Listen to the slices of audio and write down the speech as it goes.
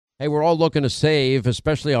Hey, we're all looking to save,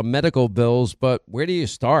 especially on medical bills, but where do you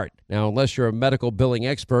start? Now, unless you're a medical billing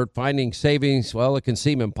expert, finding savings, well, it can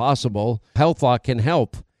seem impossible. HealthLock can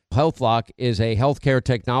help. HealthLock is a healthcare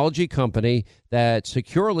technology company that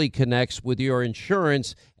securely connects with your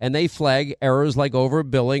insurance, and they flag errors like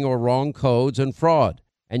overbilling or wrong codes and fraud.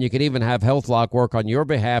 And you can even have HealthLock work on your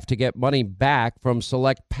behalf to get money back from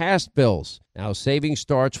select past bills. Now, saving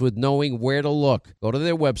starts with knowing where to look. Go to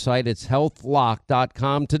their website. It's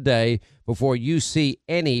healthlock.com today before you see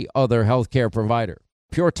any other healthcare provider.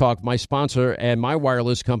 Pure Talk, my sponsor and my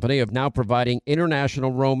wireless company, are now providing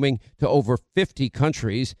international roaming to over 50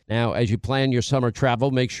 countries. Now, as you plan your summer travel,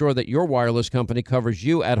 make sure that your wireless company covers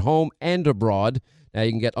you at home and abroad. Now,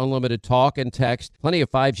 you can get unlimited talk and text, plenty of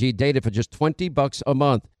 5G data for just $20 a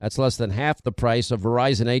month. That's less than half the price of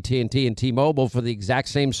Verizon, AT&T, and T-Mobile for the exact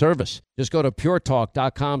same service. Just go to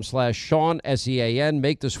puretalk.com/Sean, S-E-A-N.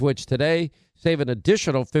 Make the switch today. Save an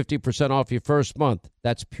additional 50% off your first month.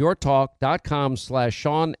 That's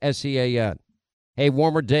puretalk.com/Sean, S-E-A-N. Hey,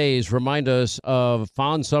 warmer days remind us of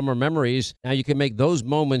fond summer memories. Now you can make those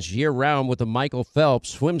moments year-round with the Michael Phelps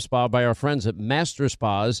Swim Spa by our friends at Master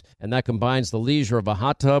Spas, and that combines the leisure of a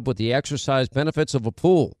hot tub with the exercise benefits of a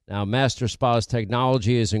pool. Now, Master Spa's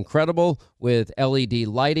technology is incredible with LED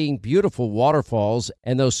lighting, beautiful waterfalls,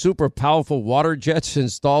 and those super powerful water jets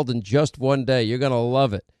installed in just one day. You're going to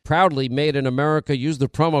love it. Proudly made in America. Use the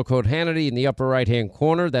promo code Hannity in the upper right-hand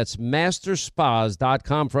corner. That's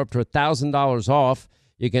masterspas.com for up to $1,000 off.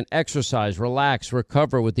 You can exercise, relax,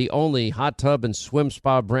 recover with the only hot tub and swim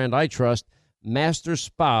spa brand I trust,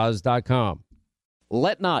 masterspas.com.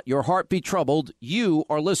 Let not your heart be troubled. You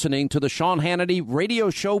are listening to the Sean Hannity Radio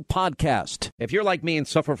Show podcast. If you're like me and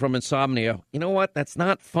suffer from insomnia, you know what? That's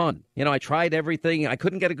not fun. You know, I tried everything. I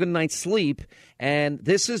couldn't get a good night's sleep. And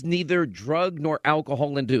this is neither drug nor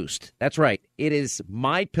alcohol induced. That's right. It is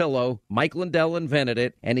MyPillow. Mike Lindell invented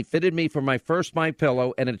it, and he fitted me for my first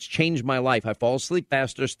MyPillow, and it's changed my life. I fall asleep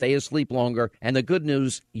faster, stay asleep longer, and the good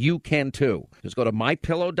news, you can too. Just go to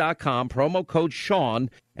MyPillow.com, promo code Sean,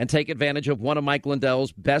 and take advantage of one of Mike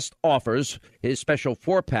Lindell's best offers, his special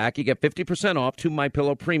 4-pack. You get 50% off 2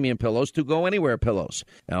 MyPillow premium pillows, 2 Go Anywhere pillows.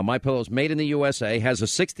 Now, MyPillow's made in the USA, has a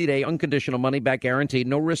 60-day unconditional money-back guarantee,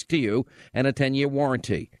 no risk to you, and a 10-year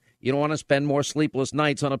warranty. You don't want to spend more sleepless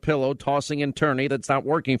nights on a pillow tossing and turning that's not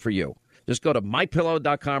working for you. Just go to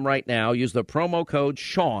MyPillow.com right now, use the promo code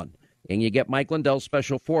Sean, and you get Mike Lindell's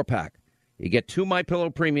special 4-pack. You get 2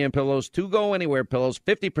 MyPillow premium pillows, 2 Go Anywhere pillows,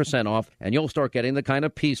 50% off, and you'll start getting the kind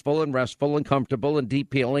of peaceful and restful and comfortable and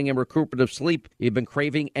deep healing and recuperative sleep you've been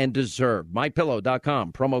craving and deserve.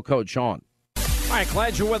 MyPillow.com, promo code Sean. All right,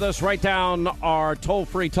 glad you're with us. Write down our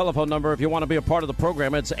toll-free telephone number if you want to be a part of the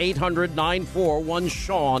program. It's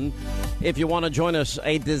 800-941-SEAN. If you want to join us,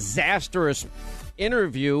 a disastrous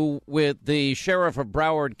interview with the sheriff of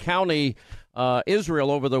Broward County, Israel,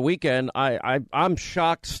 over the weekend. I'm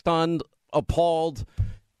shocked, stunned, appalled.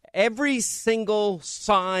 Every single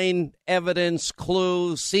sign, evidence,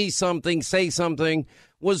 clue, see something, say something,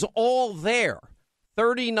 was all there.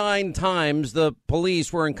 39 times the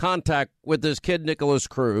police were in contact with this kid, Nicholas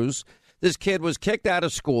Cruz. This kid was kicked out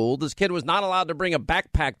of school. This kid was not allowed to bring a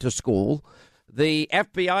backpack to school. The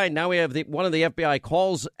FBI, now we have one of the FBI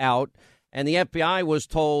calls out, and the FBI was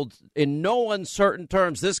told in no uncertain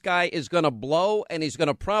terms, this guy is going to blow and he's going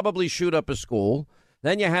to probably shoot up a school.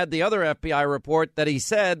 Then you had the other FBI report that he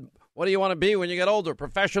said, what do you want to be when you get older?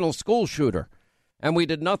 Professional school shooter. And we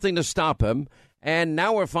did nothing to stop him. And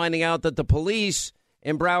now we're finding out that the police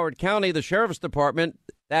in Broward County, the sheriff's department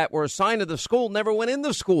that were assigned to the school, never went in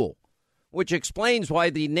the school, which explains why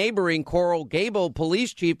the neighboring Coral Gable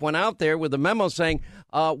police chief went out there with a memo saying,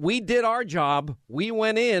 we did our job. We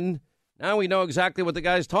went in. Now we know exactly what the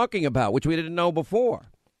guy's talking about, which we didn't know before.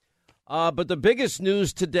 But the biggest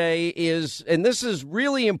news today is, and this is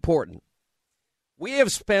really important, we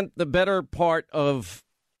have spent the better part of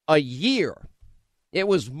a year. It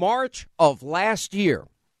was March of last year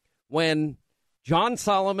when John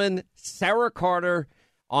Solomon, Sarah Carter,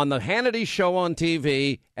 on the Hannity Show on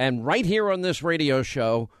TV and right here on this radio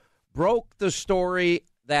show, broke the story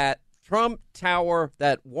that Trump Tower,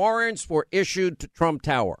 that warrants were issued to Trump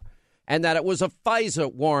Tower, and that it was a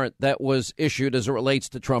FISA warrant that was issued as it relates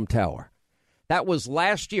to Trump Tower. That was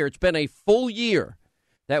last year. It's been a full year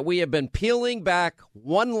that we have been peeling back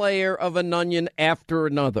one layer of an onion after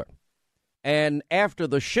another. And after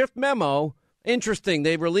the Schiff memo, interesting,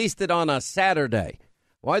 they released it on a Saturday.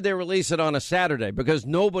 Why'd they release it on a Saturday? Because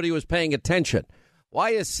nobody was paying attention. Why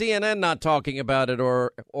is CNN not talking about it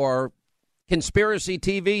or Conspiracy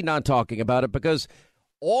TV not talking about it? Because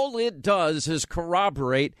All it does is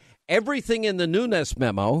corroborate everything in the Nunes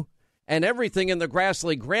memo and everything in the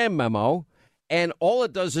Grassley-Graham memo, and all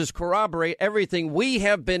it does is corroborate everything we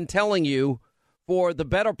have been telling you for the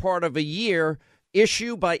better part of a year,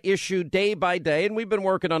 issue by issue, day by day, and we've been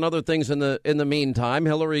working on other things in the meantime.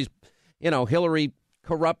 Hillary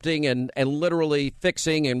corrupting and literally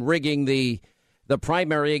fixing and rigging the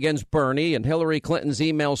primary against Bernie, and Hillary Clinton's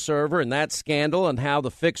email server and that scandal and how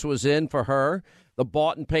the fix was in for her. The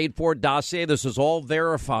bought and paid for dossier, this is all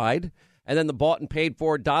verified. And then the bought and paid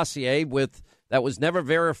for dossier that was never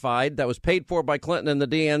verified, that was paid for by Clinton and the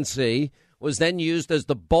DNC, was then used as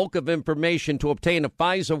the bulk of information to obtain a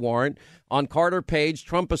FISA warrant on Carter Page,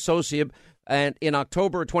 Trump associate, and in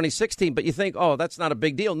October of 2016. But you think, oh, that's not a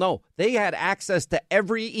big deal. No, they had access to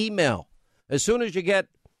every email. As soon as you get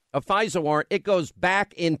a FISA warrant, it goes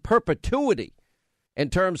back in perpetuity in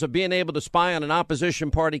terms of being able to spy on an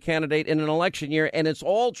opposition party candidate in an election year, and it's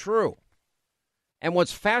all true. And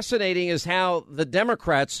what's fascinating is how the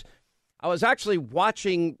Democrats, I was actually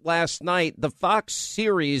watching last night the Fox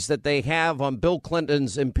series that they have on Bill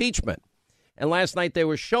Clinton's impeachment. And last night they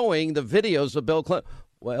were showing the videos of Bill Clinton.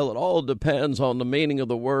 Well, it all depends on the meaning of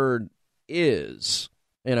the word is.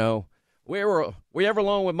 You know, we ever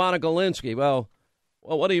alone with Monica Lewinsky? Well,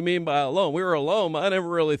 what do you mean by alone? We were alone. I never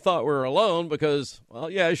really thought we were alone because, well,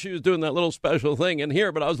 yeah, she was doing that little special thing in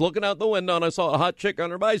here, but I was looking out the window and I saw a hot chick on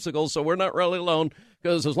her bicycle, so we're not really alone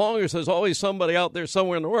because as long as there's always somebody out there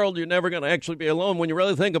somewhere in the world, you're never going to actually be alone when you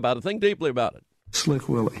really think about it. Think deeply about it. Slick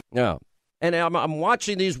Willie. Yeah. And I'm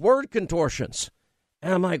watching these word contortions,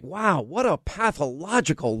 and I'm like, wow, what a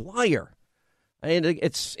pathological liar. I mean,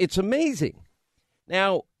 it's amazing.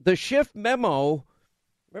 Now, the Schiff memo,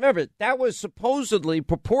 remember, that was supposedly,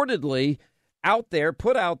 purportedly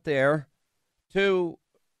put out there to,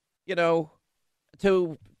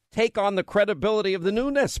 to take on the credibility of the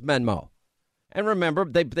Nunes memo. And remember,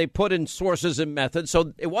 they put in sources and methods.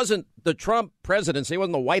 So it wasn't the Trump presidency, it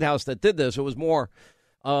wasn't the White House that did this. It was more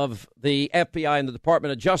of the FBI and the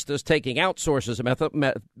Department of Justice taking out sources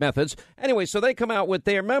and methods. Anyway, so they come out with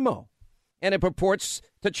their memo, and it purports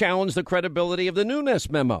to challenge the credibility of the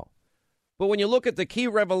Nunes memo. But when you look at the key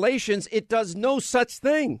revelations, it does no such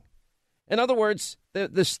thing. In other words,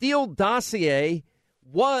 the Steele dossier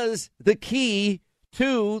was the key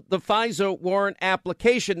to the FISA warrant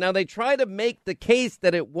application. Now, they try to make the case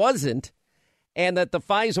that it wasn't, and that the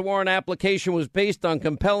FISA warrant application was based on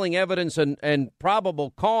compelling evidence and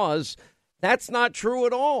probable cause. That's not true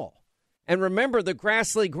at all. And remember, the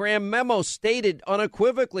Grassley-Graham memo stated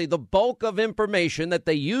unequivocally the bulk of information that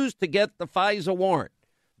they used to get the FISA warrant.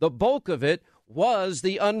 The bulk of it was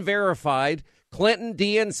the unverified Clinton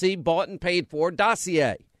DNC bought and paid for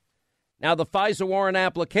dossier. Now, the FISA warrant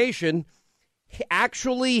application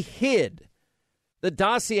actually hid the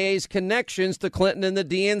dossier's connections to Clinton and the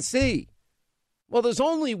DNC. Well, there's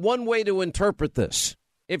only one way to interpret this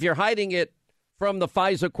if you're hiding it from the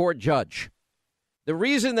FISA court judge. The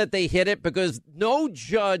reason that they hid it, because no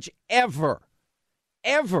judge ever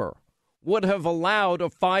would have allowed a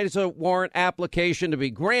FISA warrant application to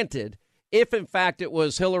be granted if, in fact, it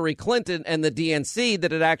was Hillary Clinton and the DNC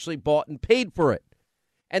that had actually bought and paid for it.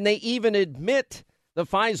 And they even admit the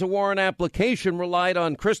FISA warrant application relied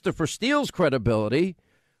on Christopher Steele's credibility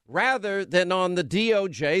rather than on the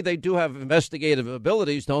DOJ. They do have investigative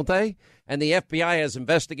abilities, don't they? And the FBI has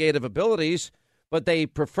investigative abilities, but they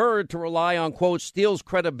preferred to rely on, quote, Steele's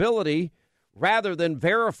credibility rather than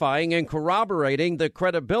verifying and corroborating the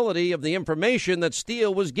credibility of the information that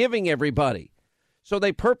Steele was giving everybody. So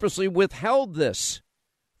they purposely withheld this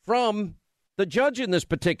from the judge in this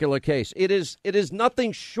particular case. It is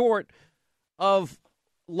nothing short of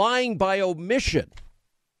lying by omission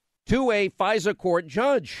to a FISA court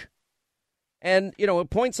judge. And, it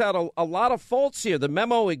points out a lot of faults here. The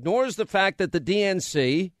memo ignores the fact that the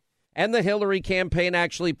DNC and the Hillary campaign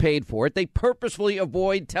actually paid for it. They purposefully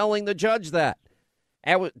avoid telling the judge that.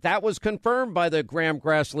 That was confirmed by the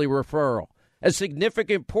Graham-Grassley referral. A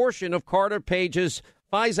significant portion of Carter Page's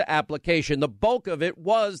FISA application, the bulk of it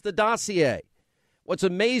was the dossier. What's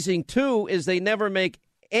amazing, too, is they never make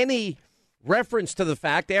any reference to the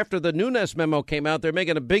fact, after the Nunes memo came out, they're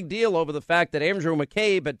making a big deal over the fact that Andrew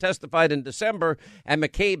McCabe had testified in December, and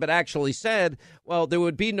McCabe had actually said, well, there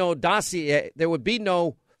would be no dossier, there would be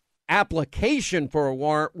no application for a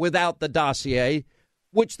warrant without the dossier,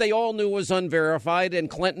 which they all knew was unverified and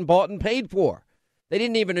Clinton bought and paid for. They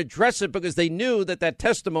didn't even address it because they knew that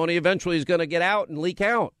testimony eventually is going to get out and leak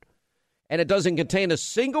out. And it doesn't contain a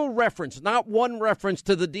single reference, not one reference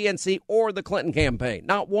to the DNC or the Clinton campaign,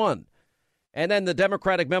 not one. And then the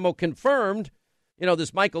Democratic memo confirmed,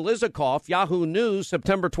 This Michael Isikoff, Yahoo News,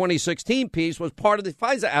 September 2016 piece was part of the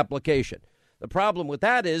FISA application. The problem with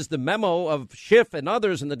that is the memo of Schiff and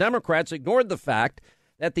others and the Democrats ignored the fact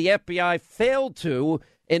that the FBI failed to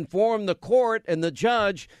inform the court and the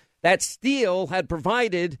judge that Steele had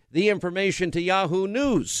provided the information to Yahoo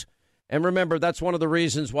News. And remember, that's one of the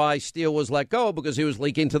reasons why Steele was let go, because he was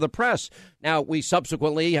leaking to the press. Now, we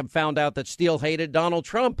subsequently have found out that Steele hated Donald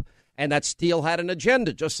Trump and that Steele had an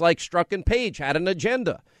agenda, just like Strzok and Page had an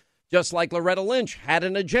agenda, just like Loretta Lynch had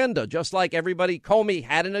an agenda, just like everybody, Comey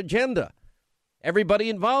had an agenda. Everybody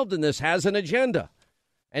involved in this has an agenda,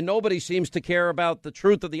 and nobody seems to care about the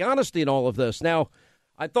truth or the honesty in all of this. Now,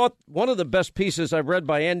 I thought one of the best pieces I've read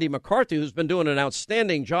by Andy McCarthy, who's been doing an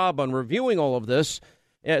outstanding job on reviewing all of this.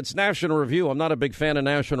 It's National Review. I'm not a big fan of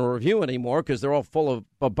National Review anymore because they're all full of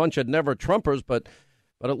a bunch of never Trumpers, but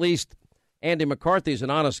at least Andy McCarthy's an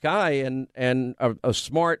honest guy and a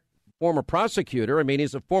smart former prosecutor. I mean,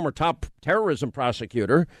 he's a former top terrorism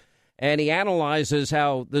prosecutor. And he analyzes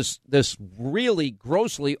how this really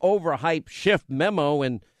grossly overhyped Schiff memo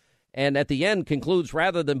and at the end concludes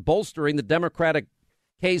rather than bolstering the Democratic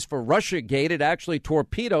case for Russiagate, it actually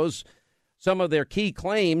torpedoes some of their key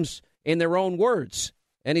claims in their own words.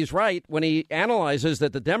 And he's right when he analyzes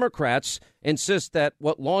that the Democrats insist that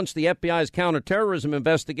what launched the FBI's counterterrorism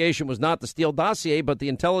investigation was not the Steele dossier, but the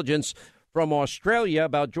intelligence from Australia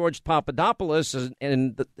about George Papadopoulos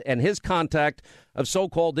and his contact of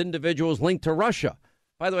so-called individuals linked to Russia.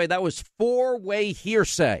 By the way, that was four-way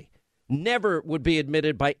hearsay. Never would be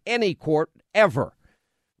admitted by any court ever.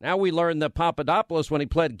 Now we learn that Papadopoulos, when he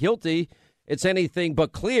pled guilty, it's anything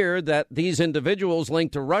but clear that these individuals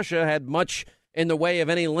linked to Russia had much in the way of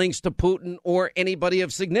any links to Putin or anybody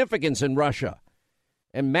of significance in Russia.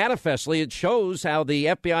 And manifestly, it shows how the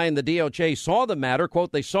FBI and the DOJ saw the matter.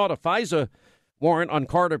 Quote, they sought a FISA warrant on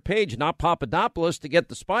Carter Page, not Papadopoulos, to get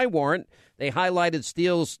the spy warrant. They highlighted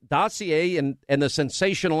Steele's dossier and the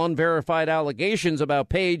sensational unverified allegations about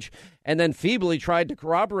Page, and then feebly tried to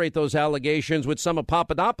corroborate those allegations with some of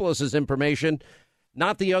Papadopoulos' information,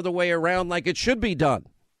 not the other way around like it should be done.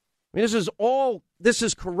 I mean, this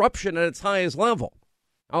is corruption at its highest level.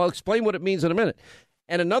 I'll explain what it means in a minute.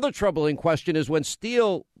 And another troubling question is when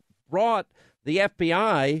Steele brought the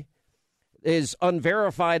FBI his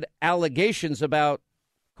unverified allegations about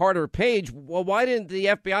Carter Page, well, why didn't the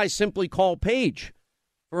FBI simply call Page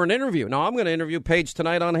for an interview? Now, I'm going to interview Page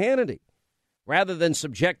tonight on Hannity, rather than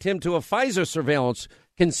subject him to a FISA surveillance,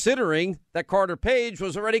 considering that Carter Page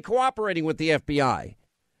was already cooperating with the FBI,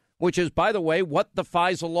 which is, by the way, what the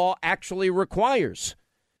FISA law actually requires.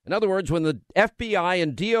 In other words, when the FBI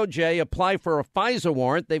and DOJ apply for a FISA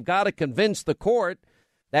warrant, they've got to convince the court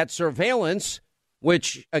that surveillance,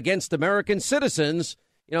 which against American citizens,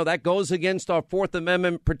 that goes against our Fourth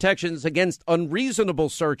Amendment protections against unreasonable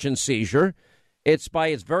search and seizure. It's by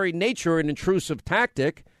its very nature an intrusive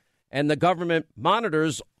tactic, and the government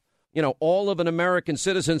monitors, all of an American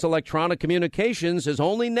citizen's electronic communications is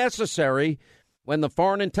only necessary when the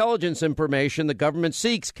foreign intelligence information the government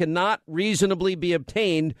seeks cannot reasonably be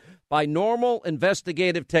obtained by normal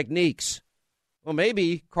investigative techniques. Well,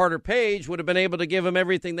 maybe Carter Page would have been able to give them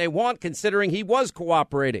everything they want, considering he was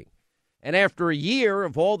cooperating. And after a year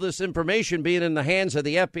of all this information being in the hands of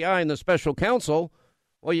the FBI and the special counsel,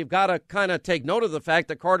 well, you've got to kind of take note of the fact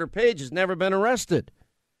that Carter Page has never been arrested.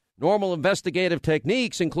 Normal investigative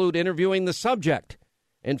techniques include interviewing the subject.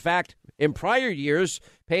 In fact, in prior years,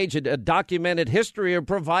 Page had a documented history of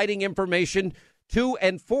providing information to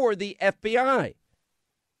and for the FBI.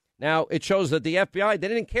 Now, it shows that the FBI, they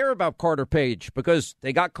didn't care about Carter Page because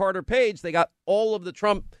they got Carter Page. They got all of the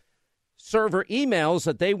Trump server emails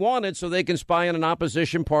that they wanted so they can spy on an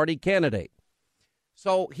opposition party candidate.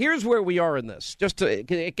 So here's where we are in this.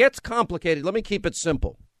 It gets complicated. Let me keep it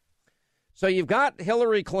simple. So you've got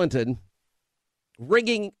Hillary Clinton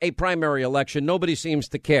rigging a primary election. Nobody seems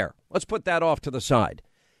to care. Let's put that off to the side.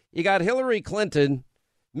 You got Hillary Clinton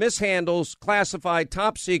mishandles classified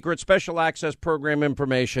top secret special access program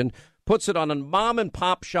information, puts it on a mom and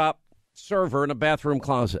pop shop server in a bathroom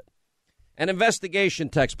closet. An investigation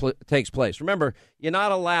takes place. Remember, you're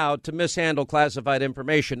not allowed to mishandle classified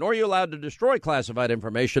information, nor are you allowed to destroy classified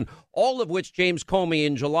information, all of which James Comey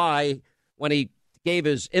in July, when he gave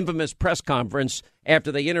his infamous press conference after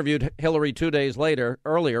they interviewed Hillary 2 days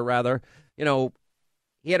earlier,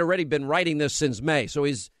 he had already been writing this since May. So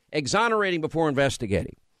he's exonerating before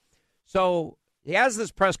investigating. So he has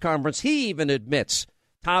this press conference. He even admits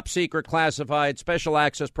top secret classified special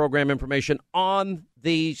access program information on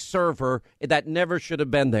the server that never should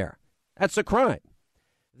have been there. That's a crime.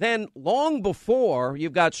 Then long before,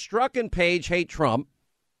 you've got Strzok and Page hate Trump.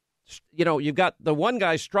 you've got the one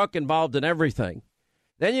guy Strzok involved in everything.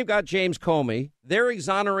 Then you've got James Comey. They're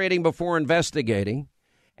exonerating before investigating.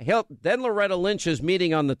 Then Loretta Lynch is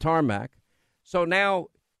meeting on the tarmac. So now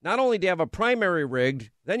not only do you have a primary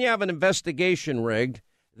rigged, then you have an investigation rigged.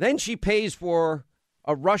 Then she pays for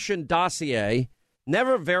a Russian dossier,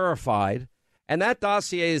 never verified. And that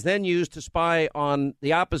dossier is then used to spy on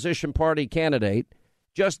the opposition party candidate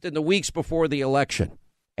just in the weeks before the election.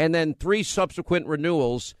 And then 3 subsequent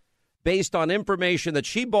renewals based on information that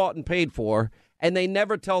she bought and paid for. And they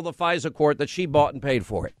never tell the FISA court that she bought and paid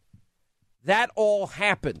for it. That all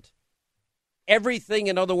happened. Everything,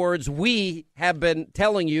 in other words, we have been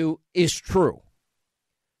telling you is true.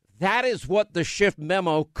 That is what the Schiff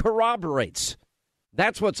memo corroborates.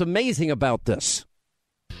 That's what's amazing about this.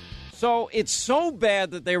 So it's so bad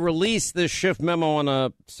that they released this Schiff memo on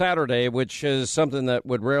a Saturday, which is something that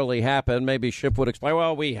would rarely happen. Maybe Schiff would explain,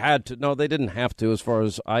 well, we had to. No, they didn't have to, as far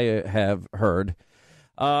as I have heard.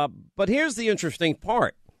 But here's the interesting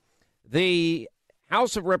part. The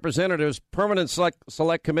House of Representatives Permanent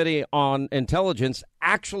Select Committee on Intelligence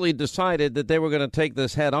actually decided that they were going to take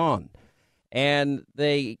this head on. And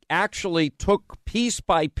they actually took piece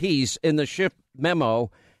by piece in the Schiff memo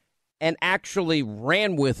and actually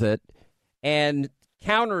ran with it and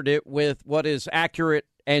countered it with what is accurate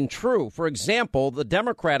and true. For example, the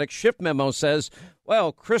Democratic Schiff memo says,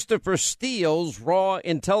 well, Christopher Steele's raw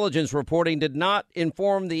intelligence reporting did not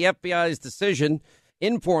inform the FBI's decision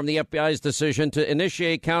to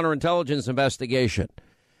initiate counterintelligence investigation.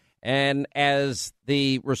 And as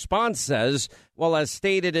the response says, well, as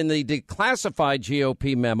stated in the declassified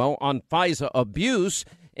GOP memo on FISA abuse,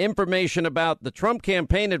 information about the Trump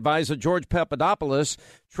campaign advisor, George Papadopoulos,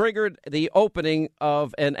 triggered the opening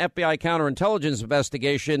of an FBI counterintelligence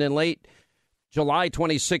investigation in late July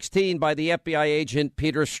 2016 by the FBI agent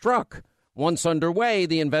Peter Strzok. Once underway,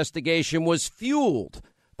 the investigation was fueled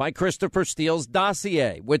by Christopher Steele's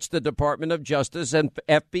dossier, which the Department of Justice and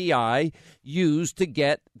FBI used to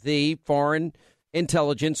get the Foreign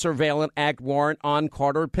Intelligence Surveillance Act warrant on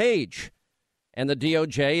Carter Page. And the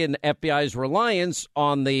DOJ and FBI's reliance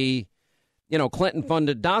on the,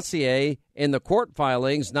 Clinton-funded dossier in the court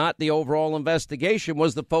filings, not the overall investigation,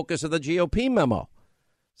 was the focus of the GOP memo.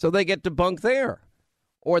 So they get debunked there.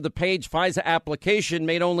 Or the Page FISA application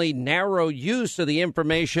made only narrow use of the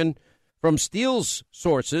information from Steele's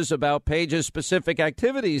sources about Page's specific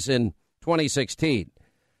activities in 2016.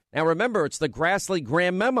 Now, remember, it's the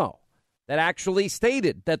Grassley-Graham memo that actually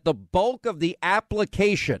stated that the bulk of the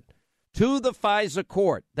application to the FISA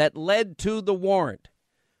court that led to the warrant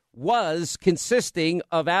was consisting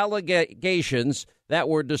of allegations that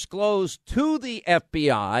were disclosed to the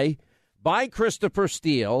FBI by Christopher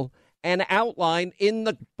Steele and outlined in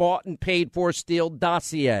the bought and paid for Steele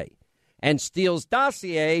dossier. And Steele's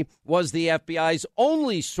dossier was the FBI's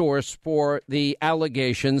only source for the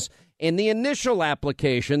allegations in the initial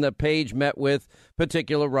application that Page met with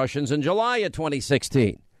particular Russians in July of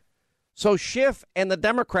 2016. So Schiff and the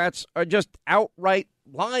Democrats are just outright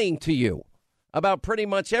lying to you about pretty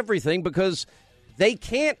much everything because they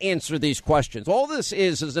can't answer these questions. All this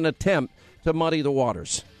is an attempt to muddy the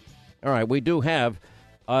waters. All right, we do have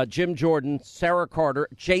Jim Jordan, Sarah Carter,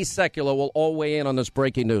 Jay Sekulow will all weigh in on this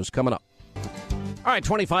breaking news coming up. All right,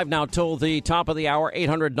 25 now till the top of the hour,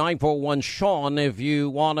 800-941-SEAN if you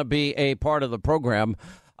want to be a part of the program.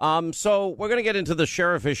 So we're going to get into the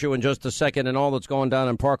sheriff issue in just a second and all that's going down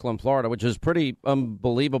in Parkland, Florida, which is pretty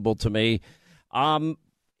unbelievable to me.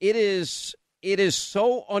 It is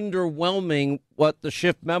so underwhelming what the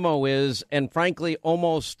Schiff memo is, and frankly,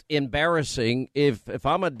 almost embarrassing. If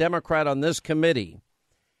I'm a Democrat on this committee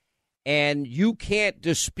and you can't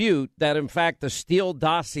dispute that, in fact, the Steele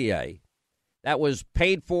dossier that was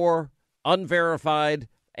paid for, unverified,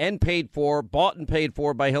 and paid for, bought and paid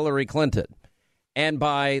for by Hillary Clinton and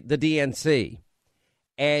by the DNC.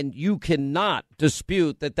 And you cannot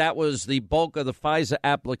dispute that that was the bulk of the FISA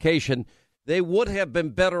application. They would have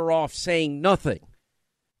been better off saying nothing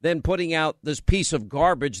than putting out this piece of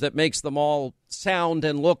garbage that makes them all sound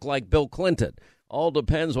and look like Bill Clinton. All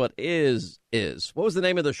depends what is. What was the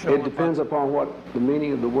name of the show? It depends upon what the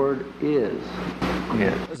meaning of the word is.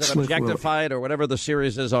 Yeah. Is it Objectified or whatever the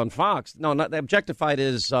series is on Fox? No, not Objectified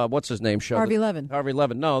is, what's his name show? Harvey Levin. Harvey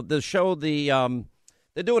Levin. No, the show, they're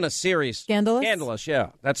doing a series. Scandalous? Scandalous, yeah.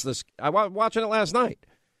 That's this. I was watching it last night,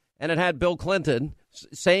 and it had Bill Clinton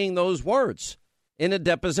saying those words in a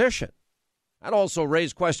deposition. That also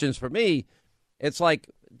raised questions for me. It's like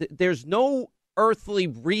there's no earthly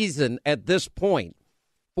reason at this point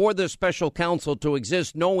for the special counsel to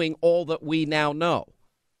exist, knowing all that we now know.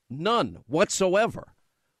 None whatsoever.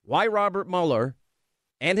 Why Robert Mueller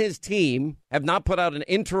and his team have not put out an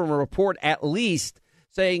interim report, at least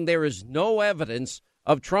saying there is no evidence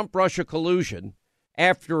of Trump-Russia collusion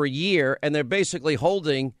after a year, and they're basically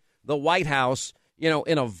holding the White House,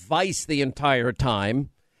 in a vice the entire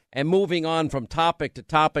time and moving on from topic to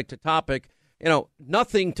topic to topic,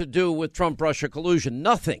 nothing to do with Trump-Russia collusion,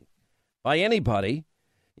 nothing by anybody,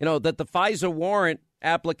 that the FISA warrant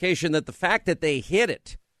application, that the fact that they hid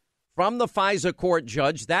it from the FISA court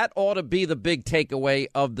judge, that ought to be the big takeaway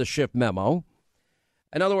of the Schiff memo.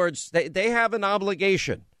 In other words, they have an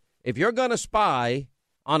obligation. If you're going to spy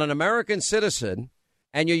on an American citizen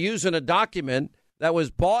and you're using a document that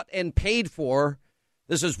was bought and paid for,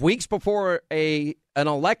 this is weeks before an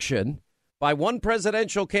election, by one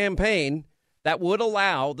presidential campaign that would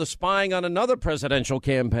allow the spying on another presidential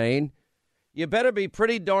campaign, you better be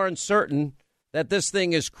pretty darn certain that this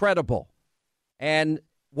thing is credible. And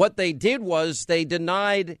what they did was they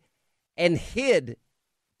denied and hid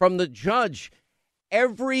from the judge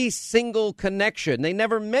every single connection. They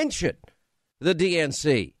never mentioned the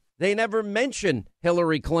DNC. They never mentioned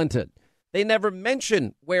Hillary Clinton. They never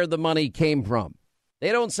mentioned where the money came from.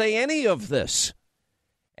 They don't say any of this.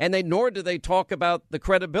 And nor do they talk about the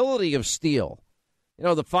credibility of Steele.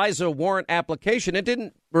 The FISA warrant application, it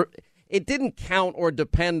didn't count or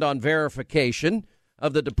depend on verification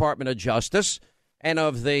of the Department of Justice and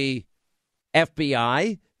of the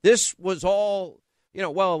FBI. This was all,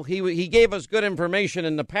 he gave us good information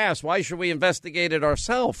in the past. Why should we investigate it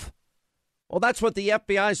ourselves? Well, that's what the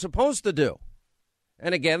FBI is supposed to do.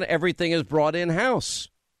 And again, everything is brought in-house.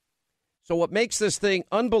 So what makes this thing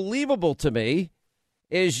unbelievable to me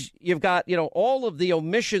is you've got, all of the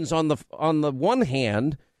omissions on the one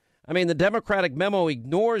hand. I mean, the Democratic memo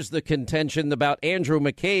ignores the contention about Andrew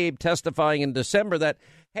McCabe testifying in December that,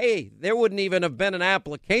 hey, there wouldn't even have been an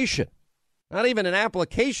application, not even an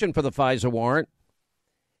application for the FISA warrant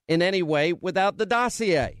in any way without the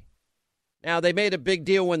dossier. Now, they made a big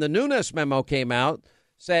deal when the Nunes memo came out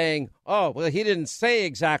saying, oh, well, he didn't say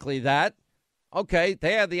exactly that. OK,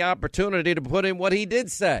 they had the opportunity to put in what he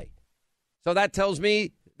did say. So that tells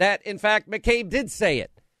me that, in fact, McCabe did say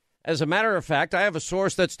it. As a matter of fact, I have a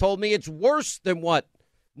source that's told me it's worse than what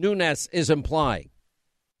Nunes is implying.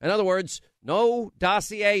 In other words, no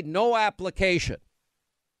dossier, no application.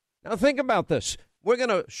 Now, think about this. We're going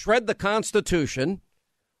to shred the Constitution.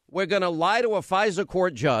 We're going to lie to a FISA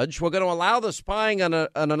court judge. We're going to allow the spying on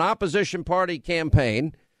an opposition party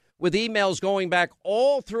campaign with emails going back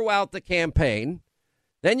all throughout the campaign.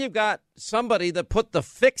 Then you've got somebody that put the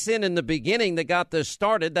fix in the beginning that got this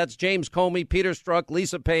started. That's James Comey, Peter Strzok,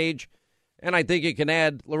 Lisa Page, and I think you can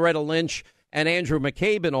add Loretta Lynch and Andrew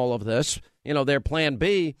McCabe in all of this, their plan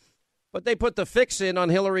B. But they put the fix in on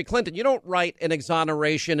Hillary Clinton. You don't write an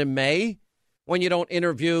exoneration in May when you don't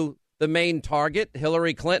interview the main target,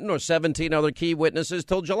 Hillary Clinton, or 17 other key witnesses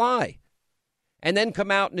till July, and then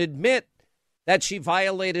come out and admit that she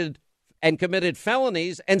violated and committed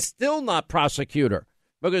felonies and still not prosecute her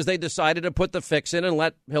because they decided to put the fix in and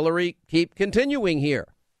let Hillary keep continuing here.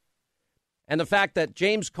 And the fact that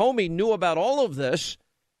James Comey knew about all of this,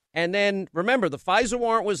 and then, remember, the FISA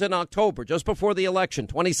warrant was in October, just before the election,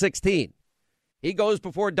 2016. He goes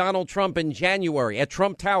before Donald Trump in January at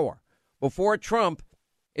Trump Tower, before Trump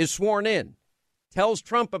is sworn in, tells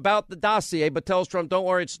Trump about the dossier, but tells Trump, don't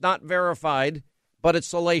worry, it's not verified, but it's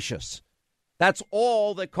salacious. That's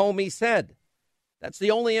all that Comey said. That's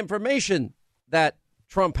the only information that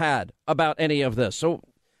Trump had about any of this. So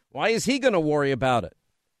why is he going to worry about it?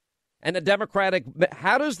 And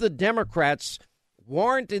how does the Democrats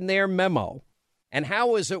warrant in their memo, and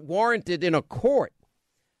how is it warranted in a court,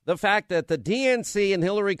 the fact that the DNC and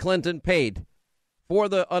Hillary Clinton paid for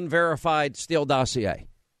the unverified Steele dossier?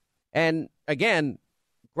 And again,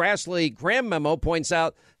 Grassley-Graham memo points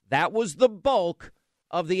out that was the bulk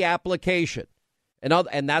of the application.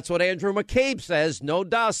 And that's what Andrew McCabe says, no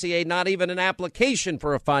dossier, not even an application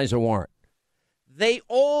for a FISA warrant. They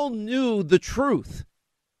all knew the truth,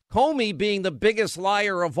 Comey being the biggest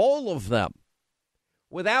liar of all of them.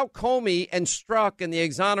 Without Comey and Strzok and the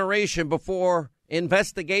exoneration before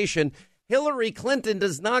investigation, Hillary Clinton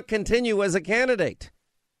does not continue as a candidate.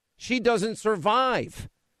 She doesn't survive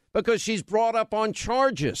because she's brought up on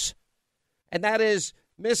charges. And that is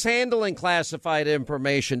mishandling classified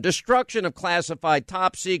information, destruction of classified,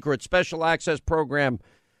 top secret, special access program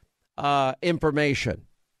information.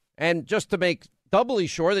 And just to make doubly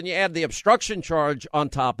sure, then you add the obstruction charge on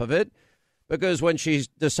top of it, because when she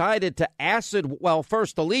decided to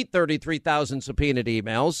first delete 33,000 subpoenaed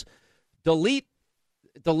emails,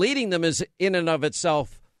 deleting them is in and of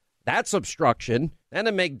itself, that's obstruction. And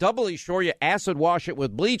to make doubly sure, you acid wash it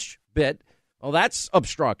with bleach bit Well, that's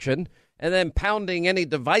obstruction. And then pounding any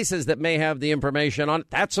devices that may have the information on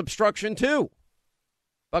it, that's obstruction too.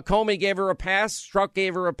 But Comey gave her a pass, Strzok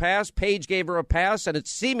gave her a pass, Page gave her a pass, and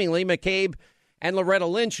it's seemingly McCabe and Loretta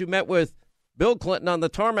Lynch, who met with Bill Clinton on the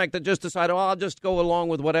tarmac, that just decided, I'll just go along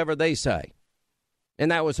with whatever they say.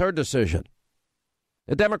 And that was her decision.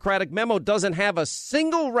 The Democratic memo doesn't have a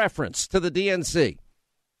single reference to the DNC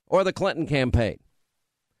or the Clinton campaign.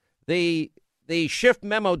 The Schiff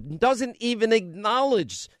memo doesn't even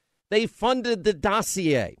acknowledge they funded the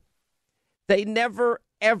dossier. They never,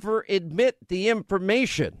 ever admit the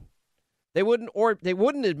information. They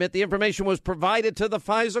wouldn't admit the information was provided to the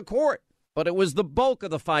FISA court, but it was the bulk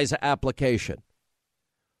of the FISA application.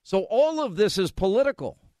 So all of this is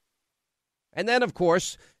political. And then, of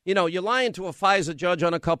course, you're lying to a FISA judge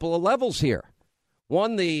on a couple of levels here.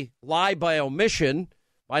 One, the lie by omission,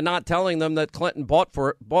 by not telling them that Clinton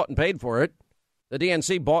bought and paid for it. The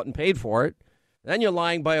DNC bought and paid for it. Then you're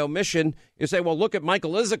lying by omission. You say, well, look at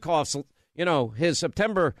Michael Isikoff's, his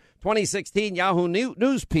September 2016 Yahoo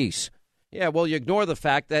News piece. Yeah, well, you ignore the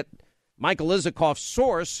fact that Michael Isikoff's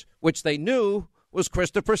source, which they knew, was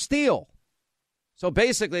Christopher Steele. So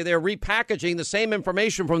basically, they're repackaging the same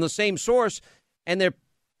information from the same source, and they're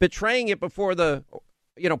portraying it before the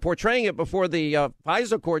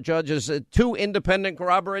FISA court judge as two independent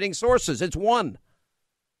corroborating sources. It's one.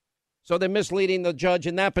 So they're misleading the judge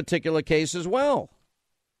in that particular case as well.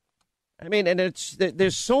 I mean, and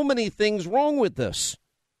there's so many things wrong with this.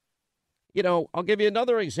 I'll give you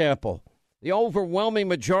another example. The overwhelming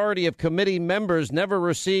majority of committee members never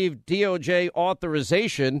received DOJ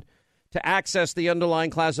authorization to access the underlying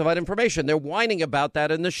classified information. They're whining about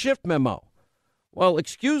that in the Schiff memo. Well,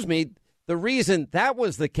 excuse me, the reason that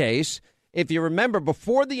was the case, if you remember,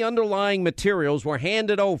 before the underlying materials were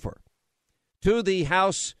handed over to the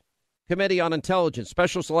House Committee on Intelligence,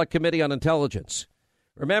 Special Select Committee on Intelligence.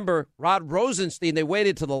 Remember, Rod Rosenstein, they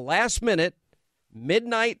waited to the last minute,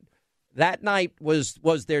 midnight. That night was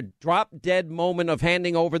their drop-dead moment of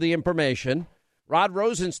handing over the information. Rod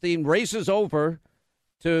Rosenstein races over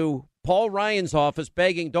to Paul Ryan's office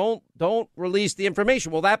begging, don't release the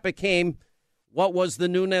information. Well, that became what was the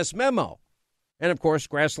Nunes memo. And, of course,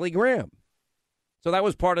 Grassley Graham. So that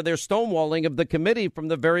was part of their stonewalling of the committee from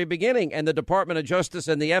the very beginning. And the Department of Justice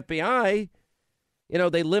and the FBI,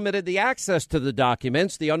 they limited the access to the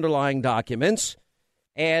documents, the underlying documents.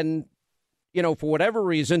 And, for whatever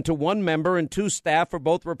reason, to one member and two staff for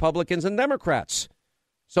both Republicans and Democrats.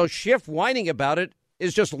 So Schiff whining about it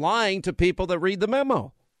is just lying to people that read the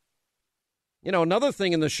memo. Another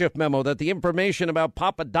thing in the Schiff memo, that the information about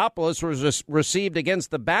Papadopoulos was received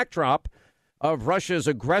against the backdrop of Russia's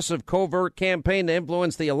aggressive covert campaign to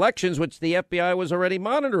influence the elections, which the FBI was already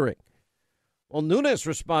monitoring. Well, Nunes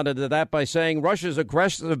responded to that by saying Russia's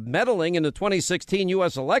aggressive meddling in the 2016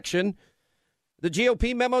 U.S. election, the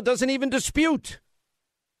GOP memo doesn't even dispute.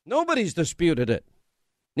 Nobody's disputed it.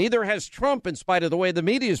 Neither has Trump, in spite of the way the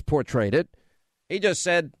media's portrayed it. He just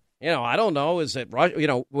said, I don't know, is it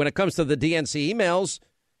Russia? When it comes to the DNC emails,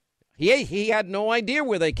 he had no idea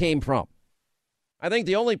where they came from. I think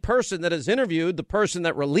the only person that has interviewed the person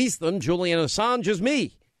that released them, Julian Assange, is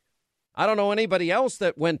me. I don't know anybody else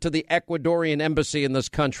that went to the Ecuadorian embassy in this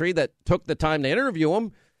country that took the time to interview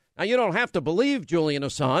him. Now, you don't have to believe Julian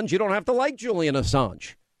Assange. You don't have to like Julian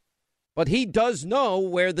Assange. But he does know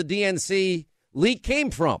where the DNC leak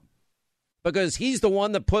came from because he's the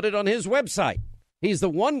one that put it on his website. He's the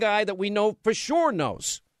one guy that we know for sure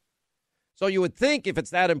knows. So you would think if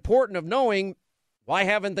it's that important of knowing, why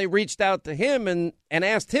haven't they reached out to him and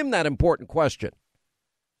asked him that important question?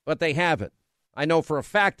 But they haven't. I know for a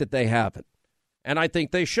fact that they haven't. And I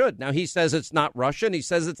think they should. Now, he says it's not Russia, and he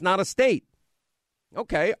says it's not a state.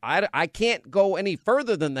 Okay, I can't go any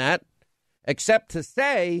further than that, except to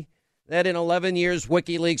say that in 11 years,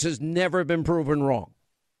 WikiLeaks has never been proven wrong.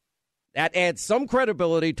 That adds some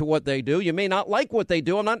credibility to what they do. You may not like what they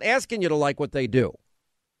do. I'm not asking you to like what they do.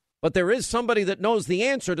 But there is somebody that knows the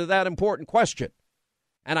answer to that important question.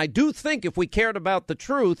 And I do think if we cared about the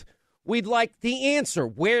truth, we'd like the answer.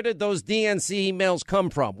 Where did those DNC emails come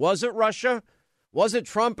from? Was it Russia? Was it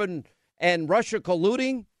Trump and Russia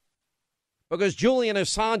colluding? Because Julian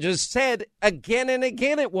Assange has said again and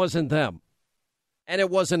again it wasn't them. And it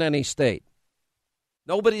wasn't any state.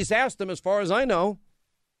 Nobody's asked him, as far as I know.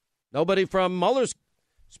 Nobody from Mueller's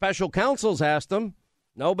special counsel's asked him.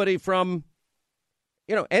 Nobody from,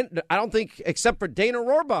 and I don't think except for Dana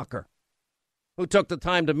Rohrabacher, who took the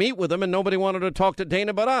time to meet with him, and nobody wanted to talk to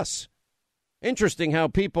Dana but us. Interesting how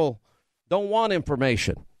people don't want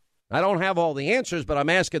information. I don't have all the answers, but I'm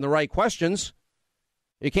asking the right questions.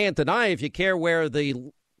 You can't deny if you care where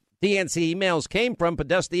the DNC emails came from,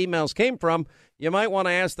 Podesta emails came from, you might want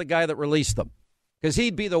to ask the guy that released them, because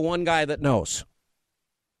he'd be the one guy that knows.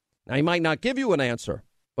 Now, he might not give you an answer,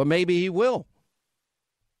 but maybe he will.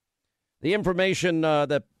 The information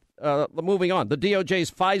moving on, the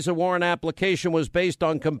DOJ's FISA warrant application was based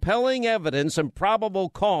on compelling evidence and probable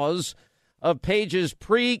cause of Page's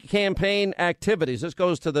pre-campaign activities. This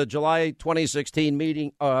goes to the July 2016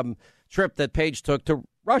 meeting trip that Page took to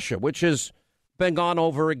Russia, which has been gone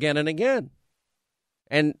over again and again.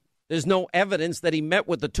 And there's no evidence that he met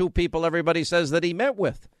with the two people everybody says that he met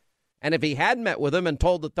with. And if he had met with them and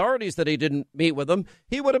told authorities that he didn't meet with them,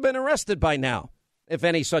 he would have been arrested by now, if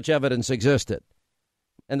any such evidence existed.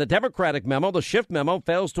 And the Democratic memo, the Schiff memo,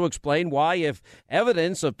 fails to explain why, if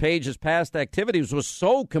evidence of Page's past activities was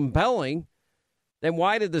so compelling, then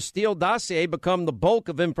why did the Steele dossier become the bulk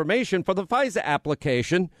of information for the FISA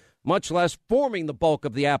application, much less forming the bulk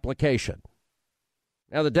of the application?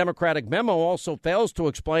 Now, the Democratic memo also fails to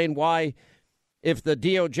explain why, if the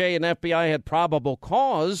DOJ and FBI had probable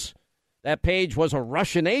cause that Page was a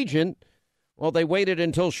Russian agent, well, they waited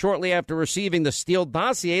until shortly after receiving the Steele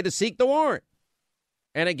dossier to seek the warrant.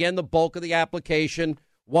 And again, the bulk of the application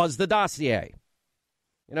was the dossier.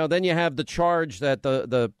 Then you have the charge that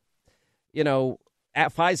the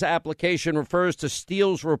FISA application refers to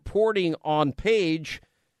Steele's reporting on Page.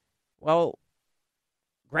 Well,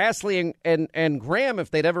 Grassley and Graham,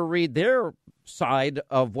 if they'd ever read their side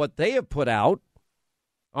of what they have put out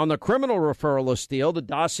on the criminal referral of Steele, the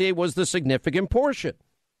dossier was the significant portion.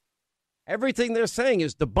 Everything they're saying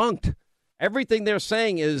is debunked. Everything they're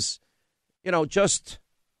saying is, it's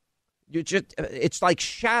like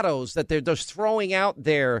shadows that they're just throwing out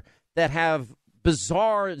there that have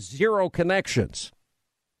bizarre zero connections.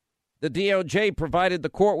 The DOJ provided the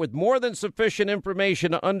court with more than sufficient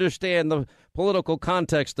information to understand the political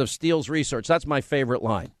context of Steele's research. That's my favorite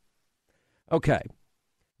line. Okay.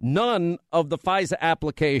 None of the FISA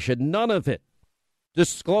application, none of it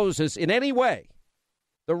discloses in any way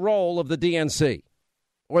the role of the DNC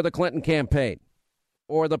or the Clinton campaign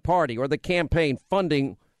or the party or the campaign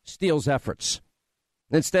funding Steele's efforts.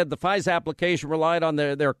 Instead, the FISA application relied on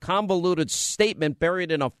their convoluted statement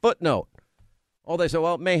buried in a footnote. Oh, they said,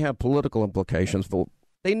 well, it may have political implications.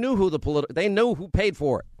 They knew who paid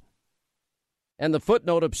for it. And the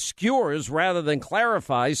footnote obscures rather than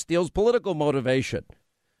clarifies Steele's political motivation.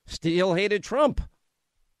 Steele hated Trump.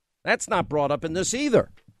 That's not brought up in this either.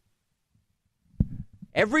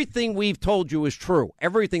 Everything we've told you is true.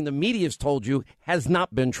 Everything the media's told you has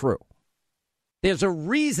not been true. There's a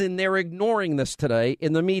reason they're ignoring this today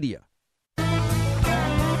in the media. All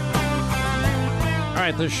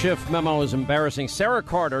right, this Schiff memo is embarrassing. Sarah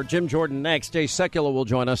Carter, Jim Jordan next. Jay Sekulow will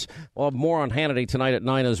join us. We'll have more on Hannity tonight at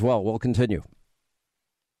 9 as well. We'll continue.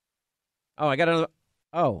 Oh, I got another.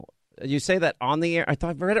 Oh, you say that on the air? I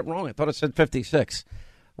thought I read it wrong. I thought it said 56.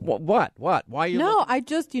 What? Why are you? No, I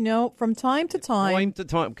just, from time to time.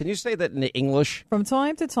 Can you say that in English? From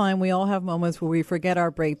time to time, we all have moments where we forget our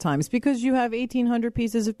break times because you have 1,800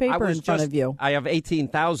 pieces of paper in front of you. I have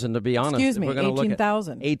 18,000, to be honest. Excuse me,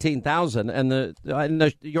 18,000. 18,000.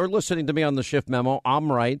 And you're listening to me on the Schiff memo.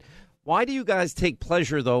 I'm right. Why do you guys take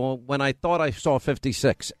pleasure, though, when I thought I saw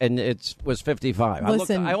 56 and it was 55?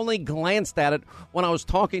 Listen, I only glanced at it when I was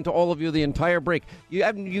talking to all of you the entire break.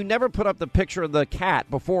 You never put up the picture of the cat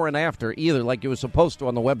before and after either, like you were supposed to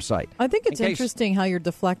on the website. I think it's interesting how you're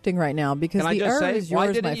deflecting right now because the error is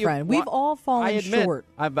yours, my friend. We've all fallen short.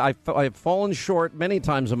 I've fallen short many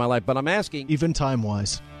times in my life, but I'm asking. Even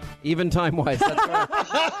time-wise. That's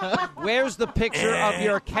right. Where's the picture of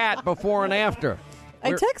your cat before and after?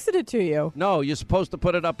 I texted it to you. No, you're supposed to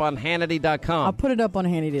put it up on Hannity.com. I'll put it up on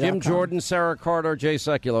Hannity.com. Jim Jordan, Sarah Carter, Jay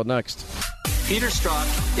Sekulow next. Peter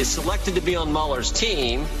Strzok is selected to be on Mueller's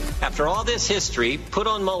team after all this history, put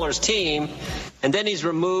on Mueller's team, and then he's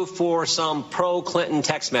removed for some pro-Clinton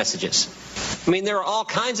text messages. I mean, there are all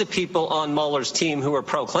kinds of people on Mueller's team who are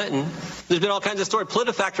pro-Clinton. There's been all kinds of stories.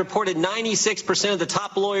 PolitiFact reported 96% of the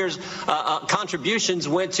top lawyers' contributions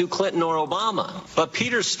went to Clinton or Obama. But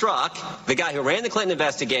Peter Strzok, the guy who ran the Clinton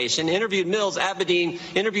investigation, interviewed Mills, Abedin,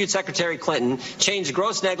 interviewed Secretary Clinton, changed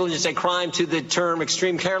gross negligence and crime to the term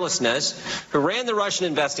extreme carelessness, who ran the Russian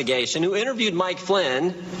investigation, who interviewed Mike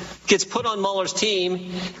Flynn, gets put on Mueller's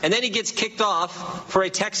team, and then he gets kicked off for a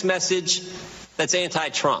text message that's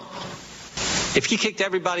anti-Trump. If you kicked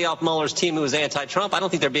everybody off Mueller's team who was anti-Trump, I don't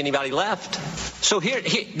think there'd be anybody left. So here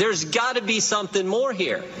there's got to be something more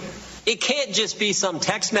here. It can't just be some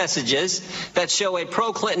text messages that show a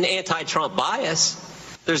pro-Clinton, anti-Trump bias.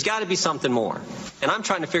 There's got to be something more. And I'm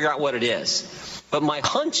trying to figure out what it is. But my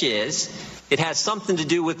hunch is it has something to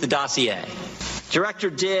do with the dossier. Director,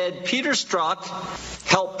 did Peter Strzok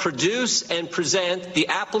help produce and present the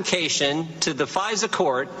application to the FISA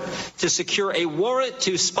court to secure a warrant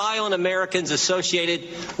to spy on Americans associated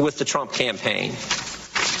with the Trump campaign?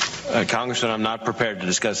 Congressman, I'm not prepared to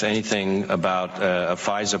discuss anything about a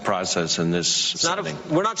FISA process in this setting.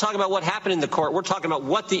 We're not talking about what happened in the court. We're talking about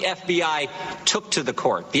what the FBI took to the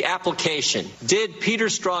court, the application. Did Peter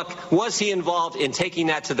Strzok, was he involved in taking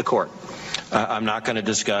that to the court? I'm not going to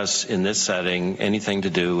discuss in this setting anything to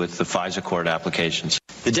do with the FISA court applications.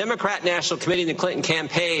 The Democrat National Committee in the Clinton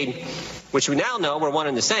campaign, which we now know were one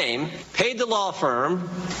and the same, paid the law firm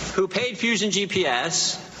who paid Fusion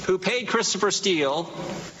GPS, who paid Christopher Steele,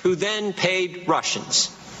 who then paid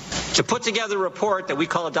Russians to put together a report that we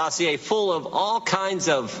call a dossier full of all kinds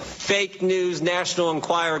of fake news, National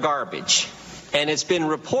Enquirer garbage. And it's been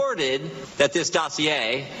reported that this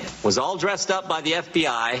dossier was all dressed up by the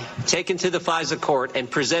FBI, taken to the FISA court, and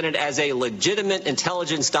presented as a legitimate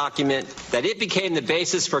intelligence document, that it became the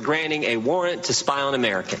basis for granting a warrant to spy on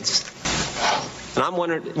Americans. And I'm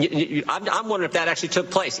wondering if that actually took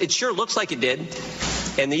place. It sure looks like it did.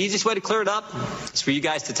 And the easiest way to clear it up is for you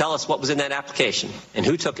guys to tell us what was in that application and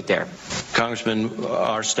who took it there. Congressman,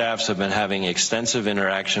 our staffs have been having extensive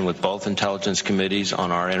interaction with both intelligence committees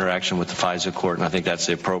on our interaction with the FISA court, and I think that's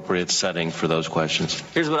the appropriate setting for those questions.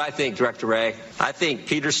 Here's what I think, Director Wray. I think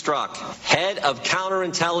Peter Strzok, head of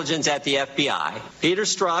counterintelligence at the FBI, Peter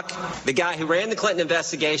Strzok, the guy who ran the Clinton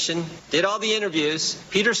investigation, did all the interviews,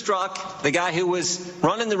 Peter Strzok, the guy who was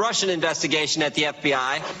running the Russian investigation at the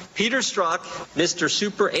FBI, Peter Strzok, Mr.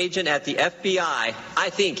 Super agent at the FBI, I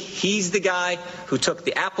think he's the guy who took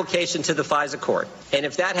the application to the FISA court. And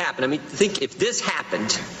if that happened, I mean, think if this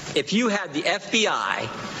happened, if you had the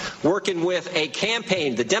FBI working with a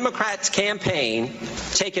campaign, the Democrats' campaign,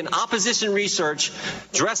 taking opposition research,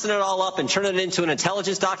 dressing it all up and turning it into an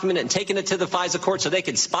intelligence document and taking it to the FISA court so they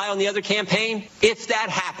could spy on the other campaign, if that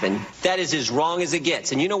happened, that is as wrong as it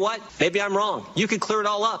gets. And you know what? Maybe I'm wrong. You could clear it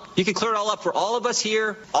all up. You could clear it all up for all of us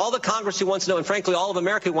here, all the Congress who wants to know, and frankly, all of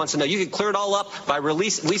America who wants to know. You could clear it all up by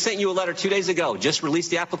release. We sent you a letter 2 days ago. Just release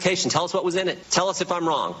the application. Tell us what was in it. Tell us if I'm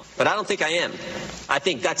wrong. But I don't think I am. I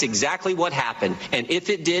think that's exactly what happened. And if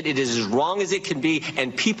it did, it is as wrong as it can be.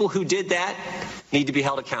 And people who did that need to be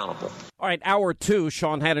held accountable. All right, hour two,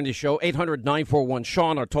 Sean Hannity Show,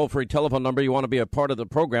 800-941-SEAN, our toll-free telephone number. You want to be a part of the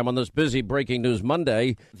program on this busy Breaking News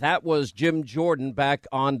Monday. That was Jim Jordan back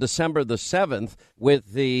on December the 7th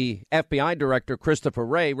with the FBI Director, Christopher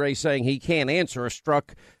Wray. Wray saying he can't answer.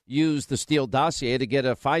 Strzok used the Steele dossier to get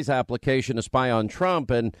a FISA application to spy on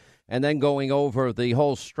Trump, and then going over the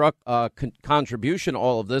whole Strzok contribution,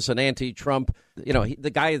 all of this, and anti-Trump, you know, the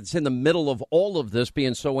guy that's in the middle of all of this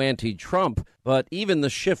being so anti-Trump. But even the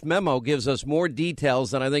Schiff memo gives us more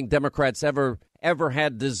details than I think Democrats ever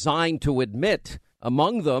had designed to admit.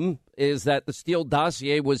 Among them is that the Steele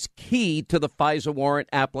dossier was key to the FISA warrant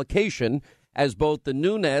application, as both the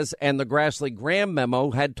Nunes and the Grassley-Graham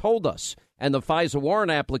memo had told us. And the FISA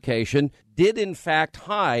warrant application did, in fact,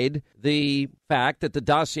 hide the fact that the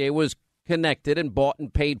dossier was connected and bought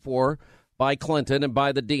and paid for by Clinton and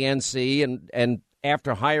by the DNC, and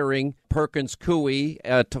after hiring Perkins Coie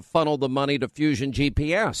to funnel the money to Fusion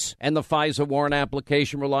GPS. And the FISA warrant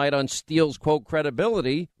application relied on Steele's, quote,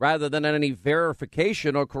 credibility rather than any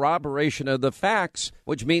verification or corroboration of the facts,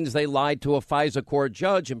 which means they lied to a FISA court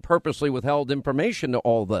judge and purposely withheld information to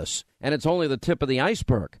all this. And it's only the tip of the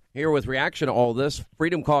iceberg. Here with reaction to all this,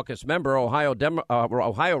 Freedom Caucus member,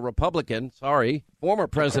 Ohio Republican, former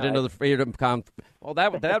president of the Freedom Caucus. Well,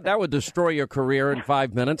 that would destroy your career in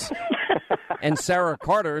 5 minutes. And Sarah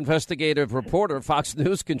Carter, investigative reporter, Fox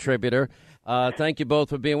News contributor. Thank you both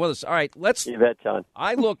for being with us. All right, You bet, John.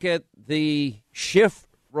 I look at the Schiff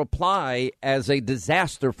reply as a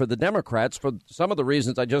disaster for the Democrats for some of the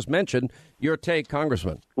reasons I just mentioned. Your take,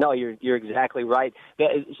 Congressman. No, you're exactly right.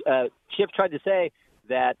 Schiff tried to say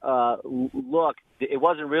that, look, it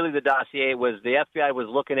wasn't really the dossier. It was the FBI was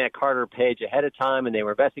looking at Carter Page ahead of time, and they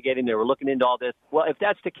were investigating. They were looking into all this. Well, if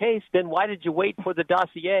that's the case, then why did you wait for the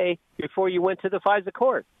dossier before you went to the FISA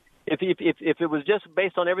court? If it was just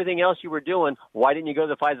based on everything else you were doing, why didn't you go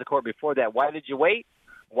to the FISA court before that? Why did you wait?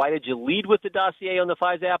 Why did you lead with the dossier on the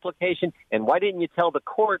FISA application? And why didn't you tell the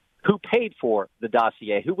court who paid for the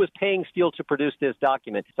dossier, who was paying Steele to produce this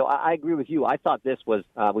document? So I agree with you. I thought this was,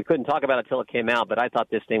 we couldn't talk about it until it came out, but I thought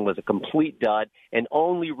this thing was a complete dud and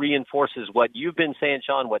only reinforces what you've been saying,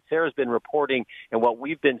 Sean, what Sarah's been reporting, and what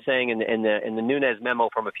we've been saying in the Nunes memo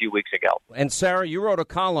from a few weeks ago. And Sarah, you wrote a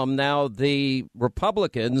column. Now the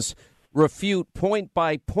Republicans refute point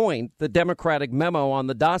by point the Democratic memo on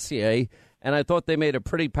the dossier, and I thought they made a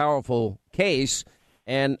pretty powerful case.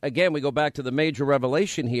 And again, we go back to the major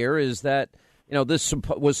revelation here is that, this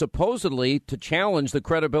was supposedly to challenge the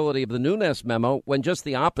credibility of the Nunes memo when just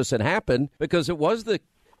the opposite happened, because it was the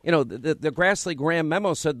Grassley-Graham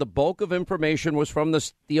memo said the bulk of information was from the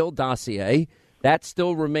Steele dossier. That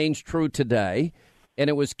still remains true today, and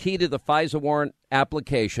it was key to the FISA warrant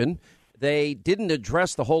application. They didn't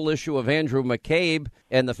address the whole issue of Andrew McCabe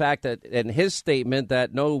and the fact that in his statement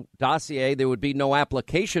that no dossier, there would be no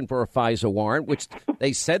application for a FISA warrant, which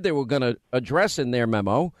they said they were going to address in their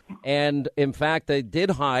memo. And, in fact, they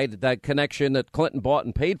did hide that connection that Clinton bought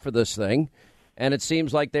and paid for this thing. And it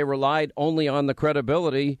seems like they relied only on the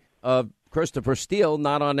credibility of Christopher Steele,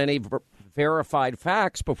 not on any verified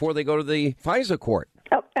facts before they go to the FISA court.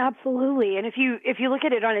 Oh, absolutely. And if you look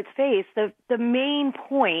at it on its face, the main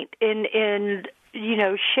point in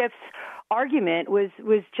Schiff's argument was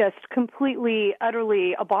just completely,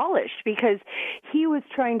 utterly abolished, because he was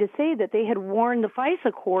trying to say that they had warned the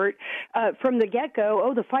FISA court from the get-go.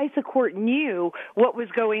 Oh, the FISA court knew what was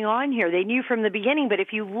going on here. They knew from the beginning. But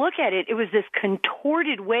if you look at it, it was this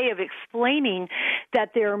contorted way of explaining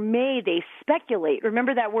that they speculate.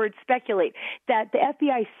 Remember that word, speculate, that the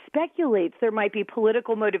FBI speculates there might be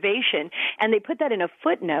political motivation. And they put that in a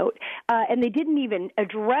footnote. And they didn't even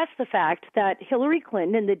address the fact that Hillary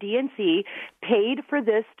Clinton and the DNC paid for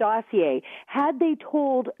this dossier. Had they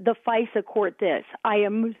told the FISA court this, I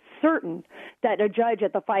am certain that a judge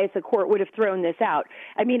at the FISA court would have thrown this out.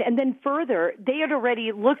 I mean, and then further, they had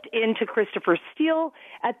already looked into Christopher Steele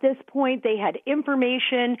at this point. They had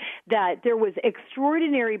information that there was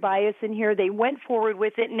extraordinary bias in here. They went forward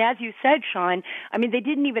with it. And as you said, Sean, I mean, they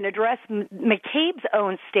didn't even address McCabe's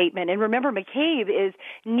own statement. And remember, McCabe is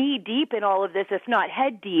knee deep in all of this, if not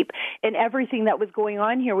head deep, in everything that was going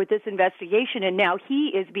on here with this investigation. And now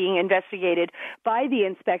he is being investigated by the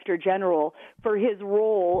Inspector General for his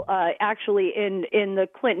role actually in the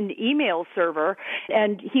Clinton email server,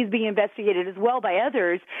 and he's being investigated as well by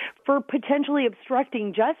others for potentially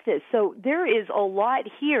obstructing justice. So there is a lot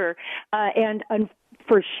here, and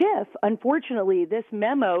for Schiff, unfortunately, this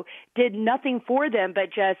memo did nothing for them, but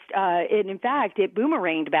just, in fact, it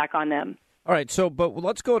boomeranged back on them. All right, but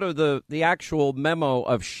let's go to the actual memo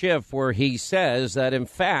of Schiff, where he says that, in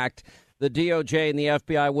fact, the DOJ and the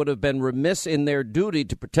FBI would have been remiss in their duty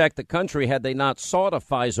to protect the country had they not sought a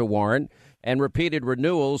FISA warrant and repeated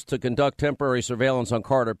renewals to conduct temporary surveillance on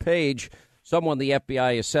Carter Page, someone the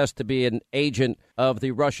FBI assessed to be an agent of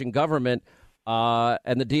the Russian government.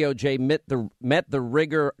 And the DOJ met the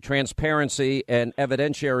rigor, transparency, and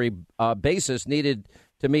evidentiary basis needed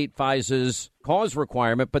to meet FISA's cause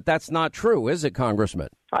requirement. But that's not true, is it, Congressman?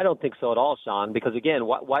 I don't think so at all, Sean, because, again,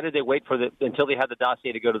 why did they wait until they had the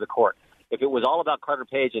dossier to go to the court? If it was all about Carter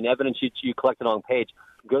Page and evidence you collected on Page,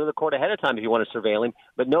 go to the court ahead of time if you want to surveil him.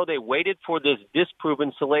 But no, they waited for this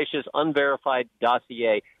disproven, salacious, unverified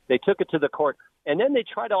dossier. They took it to the court. And then they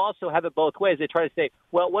try to also have it both ways. They try to say,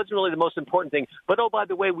 well, it wasn't really the most important thing. But, oh, by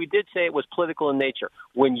the way, we did say it was political in nature.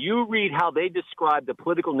 When you read how they describe the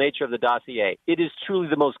political nature of the dossier, it is truly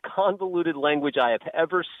the most convoluted language I have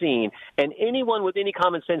ever seen. And anyone with any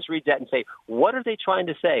common sense reads that and say, what are they trying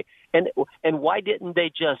to say? And why didn't they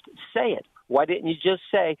just say it? Why didn't you just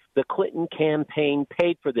say the Clinton campaign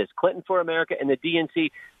paid for this? Clinton for America and the DNC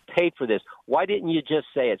paid for this. Why didn't you just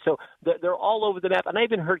say it? So they're all over the map. And I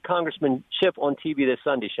even heard Congressman Schiff on TV this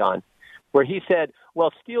Sunday, Sean, where he said,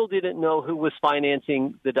 well, Steele didn't know who was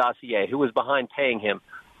financing the dossier, who was behind paying him.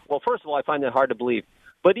 Well, first of all, I find that hard to believe.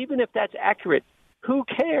 But even if that's accurate, who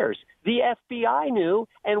cares? The FBI knew,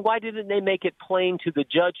 and why didn't they make it plain to the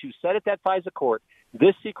judge who sat at that FISA court,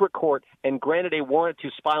 this secret court, and granted a warrant to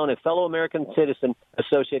spy on a fellow American citizen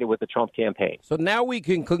associated with the Trump campaign? So now we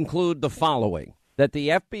can conclude the following, that the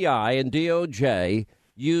FBI and DOJ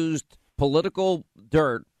used political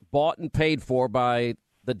dirt bought and paid for by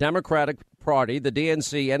the Democratic Party, the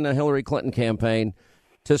DNC, and the Hillary Clinton campaign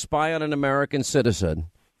to spy on an American citizen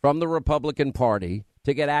from the Republican Party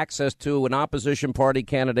to get access to an opposition party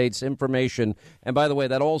candidate's information. And by the way,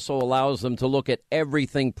 that also allows them to look at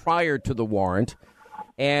everything prior to the warrant.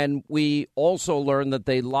 And we also learned that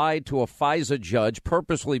they lied to a FISA judge,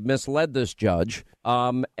 purposely misled this judge,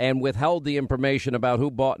 and withheld the information about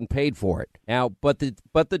who bought and paid for it. Now, but the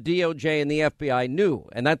DOJ and the FBI knew,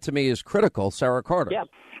 and that to me is critical, Sarah Carter. Yeah.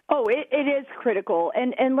 Oh, it is critical.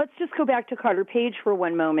 And let's just go back to Carter Page for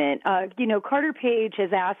one moment. Carter Page has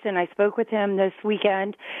asked, and I spoke with him this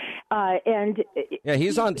weekend. Yeah,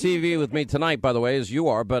 he's on TV with me tonight, by the way, as you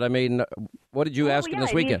are. But, I mean, what did you ask him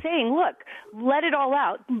this weekend? He's saying, look, let it all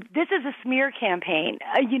out. This is a smear campaign.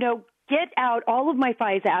 get out all of my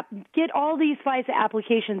FISA get all these FISA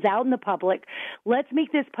applications out in the public. Let's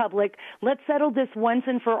make this public. Let's settle this once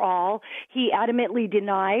and for all. He adamantly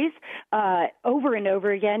denies over and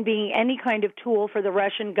over again being any kind of tool for the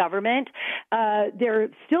Russian government. There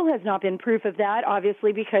still has not been proof of that,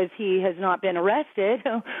 obviously, because he has not been arrested.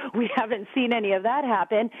 We haven't seen any of that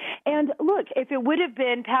happen. And look, if it would have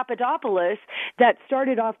been Papadopoulos that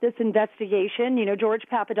started off this investigation, George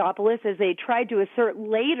Papadopoulos, as they tried to assert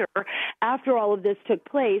later after all of this took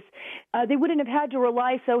place, they wouldn't have had to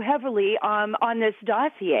rely so heavily on this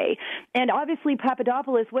dossier. And obviously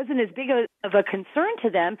Papadopoulos wasn't as big of a concern to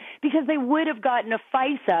them because they would have gotten a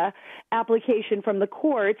FISA application from the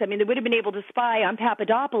courts. I mean, they would have been able to spy on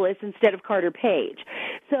Papadopoulos instead of Carter Page.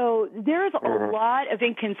 So there's a lot of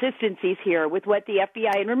inconsistencies here with what the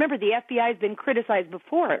FBI, and remember, the FBI has been criticized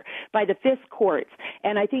before by the FISC courts.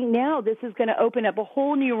 And I think now this is going to open up a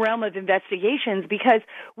whole new realm of investigations because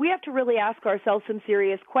we have to really ask ourselves some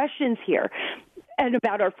serious questions here and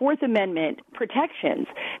about our Fourth Amendment protections,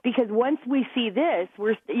 because once we see this,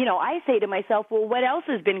 I say to myself, well, what else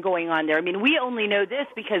has been going on there? I mean, we only know this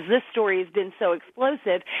because this story has been so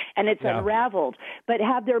explosive and it's unraveled. But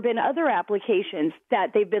have there been other applications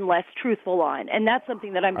that they've been less truthful on? And that's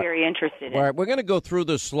something that I'm very interested in. All right, we're going to go through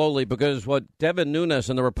this slowly because what Devin Nunes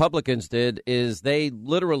and the Republicans did is they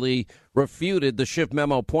literally refuted the Schiff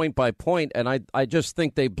memo point by point, and I just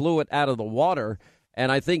think they blew it out of the water. And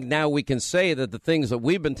I think now we can say that the things that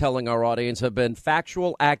we've been telling our audience have been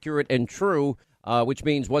factual, accurate, and true, which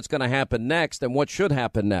means what's going to happen next and what should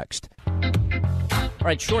happen next. All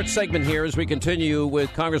right, short segment here as we continue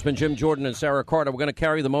with Congressman Jim Jordan and Sarah Carter. We're going to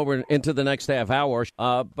carry them over into the next half hour.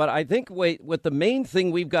 But I think what the main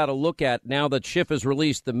thing we've got to look at now that Schiff has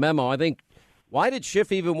released the memo, I think, why did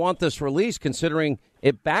Schiff even want this release considering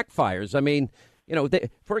it backfires? I mean,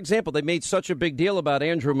 for example, they made such a big deal about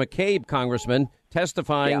Andrew McCabe, Congressman,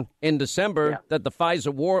 testifying in December that the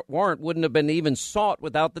FISA warrant wouldn't have been even sought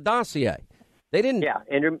without the dossier. They didn't. Yeah,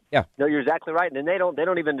 Andrew. Yeah. No, you're exactly right. And they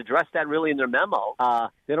don't even address that really in their memo.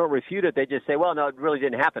 They don't refute it. They just say, well, no, it really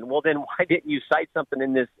didn't happen. Well, then why didn't you cite something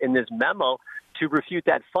in this memo to refute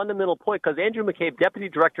that fundamental point? Because Andrew McCabe, deputy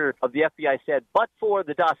director of the FBI, said, but for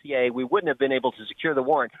the dossier, we wouldn't have been able to secure the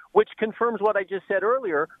warrant, which confirms what I just said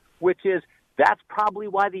earlier, which is that's probably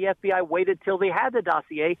why the FBI waited till they had the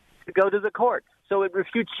dossier to go to the court. So it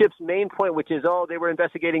refutes Schiff's main point, which is, they were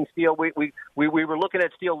investigating Steele. We were looking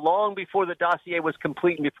at Steele long before the dossier was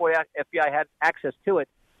complete and before the FBI had access to it.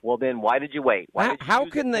 Well, then why did you wait? How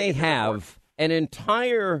can they have an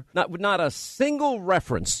entire, not a single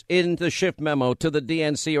reference in the Schiff memo to the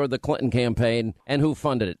DNC or the Clinton campaign and who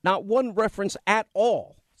funded it? Not one reference at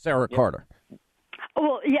all, Sarah Carter.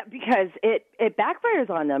 Well, yeah, because it backfires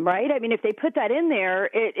on them, right? I mean, if they put that in there,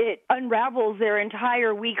 it unravels their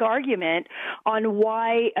entire weak argument on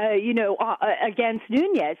why, against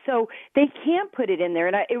Nunes. So they can't put it in there.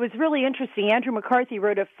 And it was really interesting. Andrew McCarthy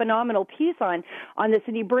wrote a phenomenal piece on this,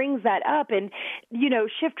 and he brings that up. And,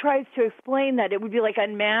 Schiff tries to explain that it would be like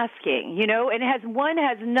unmasking, and one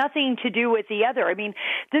has nothing to do with the other. I mean,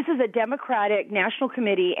 this is a Democratic National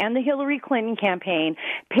Committee and the Hillary Clinton campaign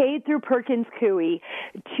paid through Perkins Coie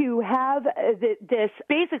to have this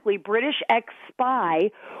basically British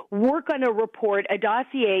ex-spy work on a report, a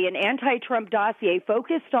dossier, an anti-Trump dossier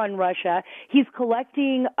focused on Russia. He's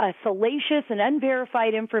collecting salacious and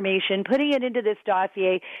unverified information, putting it into this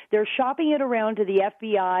dossier. They're shopping it around to the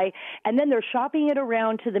FBI, and then they're shopping it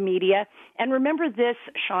around to the media. And remember this,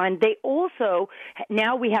 Sean, they also,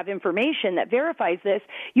 now we have information that verifies this,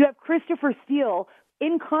 you have Christopher Steele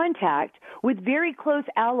in contact with very close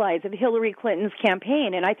allies of Hillary Clinton's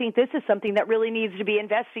campaign. And I think this is something that really needs to be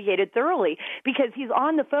investigated thoroughly because he's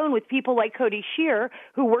on the phone with people like Cody Shear,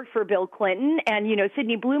 who worked for Bill Clinton, and,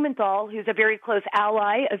 Sidney Blumenthal, who's a very close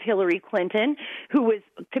ally of Hillary Clinton, who was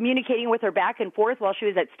communicating with her back and forth while she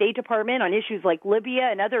was at State Department on issues like Libya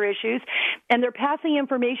and other issues. And they're passing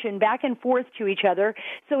information back and forth to each other.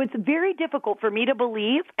 So it's very difficult for me to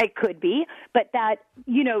believe, it could be, but that,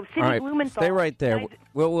 Sidney Blumenthal... Stay right there.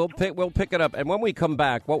 We'll pick it up, and when we come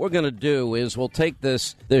back, what we're going to do is we'll take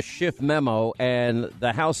this Schiff memo, and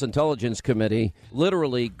the House Intelligence Committee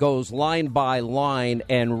literally goes line by line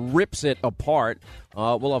and rips it apart.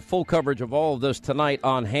 We'll have full coverage of all of this tonight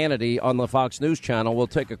on Hannity on the Fox News Channel. We'll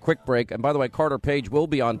take a quick break. And by the way, Carter Page will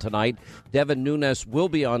be on tonight. Devin Nunes will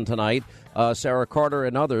be on tonight. Sarah Carter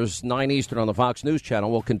and others, 9 Eastern on the Fox News Channel.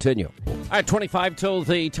 Will continue. All right, 25 till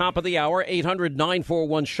the top of the hour,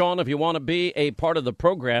 800-941-SEAN if you want to be a part of the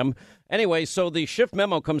program. Anyway, so the Schiff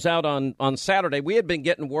memo comes out on Saturday. We had been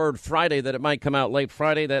getting word Friday that it might come out late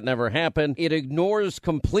Friday. That never happened. It ignores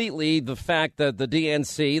completely the fact that the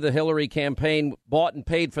DNC, the Hillary campaign, bought and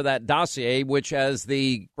paid for that dossier, which, as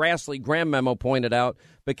the Grassley-Graham memo pointed out,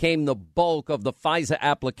 became the bulk of the FISA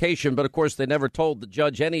application. But, of course, they never told the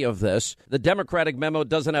judge any of this. The Democratic memo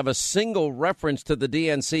doesn't have a single reference to the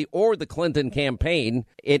DNC or the Clinton campaign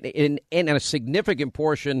in a significant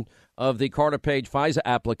portion of the Carter Page FISA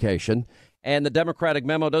application. And the Democratic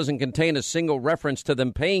memo doesn't contain a single reference to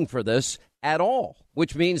them paying for this at all,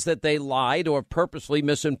 which means that they lied or purposely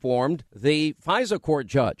misinformed the FISA court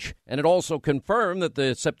judge. And it also confirmed that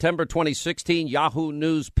the September 2016 Yahoo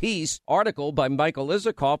News piece article by Michael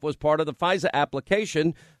Isikoff was part of the FISA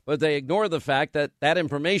application, but they ignore the fact that that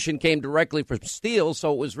information came directly from Steele,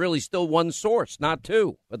 so it was really still one source, not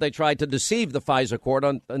two. But they tried to deceive the FISA court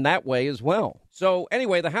in that way as well. So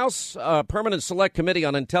anyway, the House Permanent Select Committee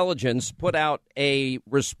on Intelligence put out a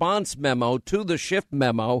response memo to the Schiff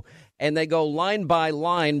memo, and they go line by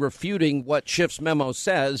line refuting what Schiff's memo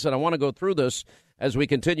says. And I want to go through this as we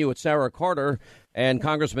continue with Sarah Carter and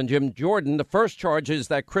Congressman Jim Jordan. The first charge is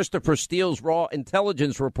that Christopher Steele's raw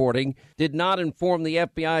intelligence reporting did not inform the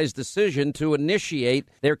FBI's decision to initiate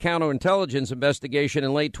their counterintelligence investigation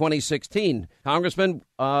in late 2016. Congressman,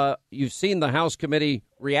 you've seen the House committee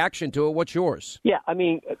reaction to it. What's yours? Yeah, I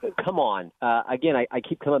mean, come on. Again, I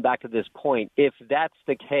keep coming back to this point. If that's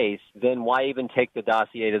the case, then why even take the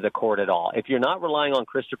dossier to the court at all? If you're not relying on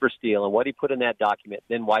Christopher Steele and what he put in that document,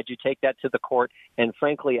 then why'd you take that to the court? And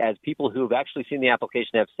frankly, as people who have actually seen the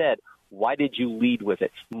application have said, why did you lead with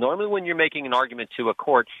it? Normally when you're making an argument to a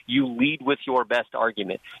court, you lead with your best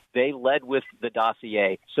argument. They led with the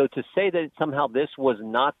dossier. So to say that somehow this was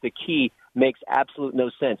not the key makes absolute no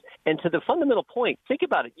sense. And to the fundamental point, think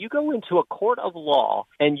about it. You go into a court of law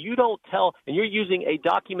and you don't tell, and you're using a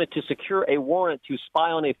document to secure a warrant to spy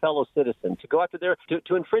on a fellow citizen, to go after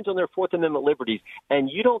to infringe on their Fourth Amendment liberties, and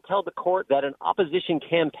you don't tell the court that an opposition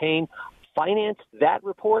campaign finance that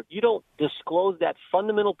report, you don't disclose that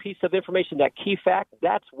fundamental piece of information, that key fact.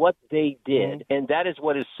 That's what they did. And that is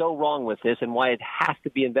what is so wrong with this and why it has to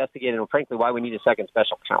be investigated, and frankly, why we need a second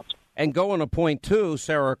special counsel. And going to point two,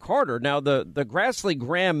 Sarah Carter. Now, the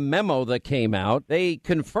Grassley-Graham memo that came out, they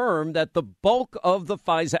confirmed that the bulk of the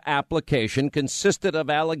FISA application consisted of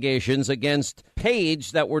allegations against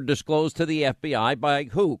Page that were disclosed to the FBI by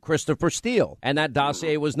who? Christopher Steele. And that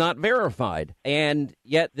dossier was not verified. And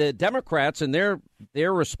yet the Democrats in their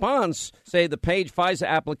response say the Page FISA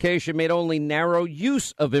application made only narrow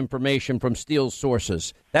use of information from Steele's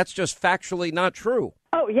sources. That's just factually not true.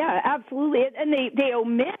 Oh, yeah, absolutely. And they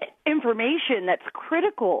omit information that's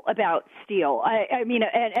critical about Steele. I mean,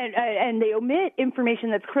 and they omit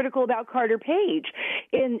information that's critical about Carter Page.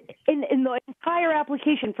 In the entire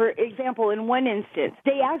application, for example, in one instance,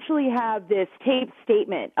 they actually have this taped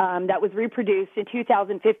statement that was reproduced in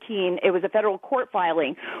 2015. It was a federal court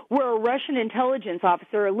filing where a Russian intelligence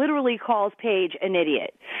officer literally calls Page an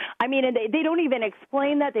idiot. I mean, and they don't even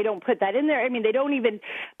explain that. They don't put that in there. I mean, they don't even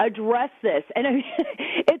address this. And I mean,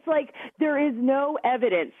 it's like there is no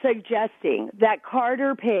evidence suggesting that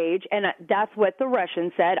Carter Page, and that's what the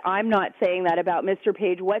Russians said. I'm not saying that about Mr.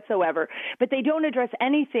 Page whatsoever, but they don't address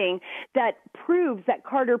anything that proves that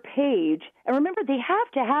Carter Page, and remember, they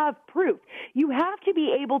have to have proof. You have to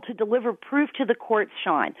be able to deliver proof to the courts,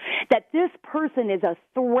 Sean, that this person is a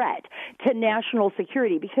threat to national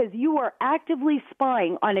security because you are actively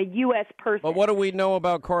spying on a U.S. person. But what do we know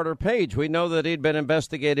about Carter Page? We know that he'd been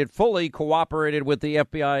investigated fully, cooperated with the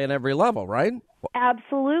FBI at every level, right?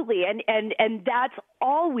 Absolutely. And that's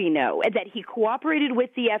all we know, that he cooperated with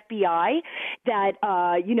the FBI, that,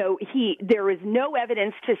 there is no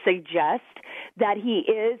evidence to suggest that he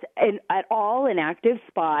is at all an active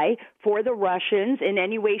spy for the Russians in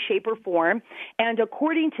any way, shape, or form. And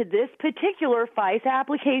according to this particular FISA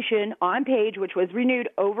application on Page, which was renewed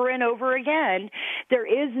over and over again, there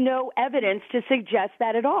is no evidence to suggest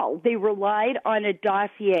that at all. They relied on a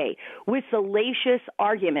dossier with salacious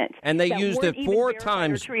arguments. And they used it 4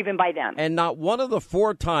 times. Or even by them. And not one of the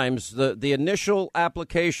 4 times, the initial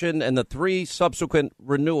application and the 3 subsequent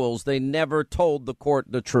renewals, they never told the court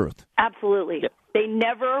the truth. Absolutely. Yep. They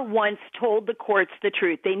never once told the courts the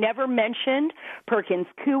truth. They never mentioned Perkins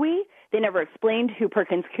Coie. They never explained who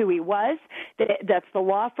Perkins Coie was. That's the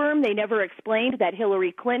law firm. They never explained that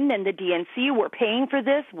Hillary Clinton and the DNC were paying for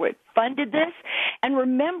this, funded this. And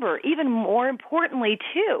remember, even more importantly,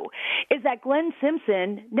 too, is that Glenn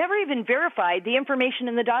Simpson never even verified the information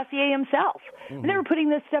in the dossier himself. Mm-hmm. They were putting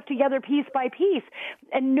this stuff together piece by piece.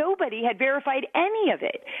 and nobody had verified any of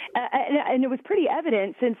it. And it was pretty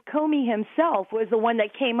evident since Comey himself was the one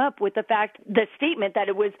that came up with the statement that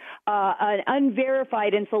it was an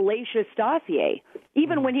unverified and salacious dossier,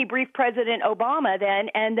 even when he briefed President Obama then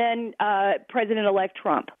and then President-elect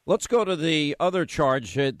Trump. Let's go to the other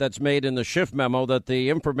charge that's made in the Schiff memo, that the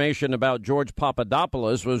information about George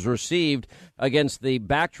Papadopoulos was received against the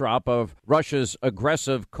backdrop of Russia's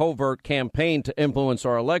aggressive covert campaign to influence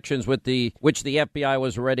our elections, which the FBI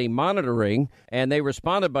was already monitoring. And they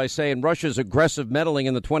responded by saying Russia's aggressive meddling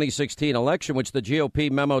in the 2016 election, which the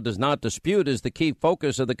GOP memo does not dispute, is the key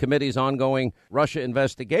focus of the committee's ongoing Russia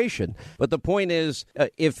investigation. But the point is,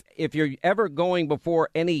 if you're ever going before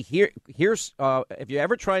any if you're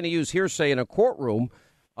ever trying to use hearsay in a courtroom,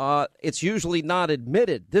 it's usually not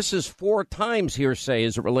admitted. This is 4 times hearsay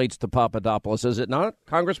as it relates to Papadopoulos, is it not,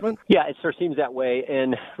 Congressman? Yeah, it sure seems that way.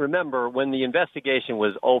 And remember, when the investigation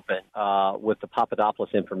was open with the Papadopoulos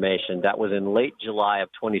information, that was in late July of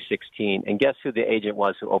 2016. And guess who the agent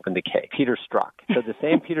was who opened the case? Peter Strzok. So the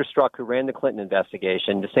same Peter Strzok who ran the Clinton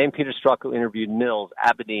investigation, the same Peter Strzok who interviewed Mills,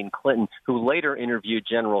 Abedin, Clinton, who later interviewed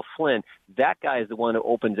General Flynn, that guy is the one who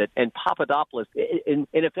opens it. And Papadopoulos, and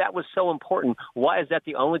if that was so important, why is that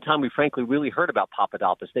the only time we frankly really heard about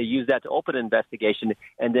Papadopoulos? They used that to open an investigation,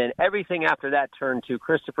 and then everything after that turned to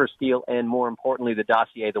Christopher Steele and, more importantly, the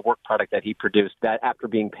dossier, the work product that he produced, that after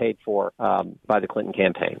being paid for by the Clinton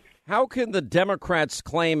campaign. How can the Democrats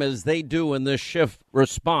claim, as they do in this Schiff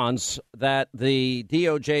response, that the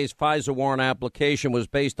DOJ's FISA warrant application was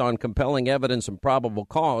based on compelling evidence and probable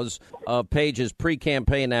cause of Page's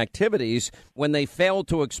pre-campaign activities, when they failed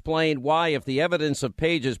to explain why, if the evidence of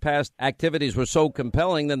Page's past activities was so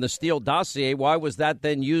compelling, then the Steele dossier, why was that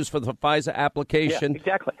then used for the FISA application? Yeah,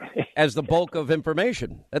 exactly. As the bulk of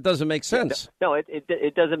information? That doesn't make sense. No,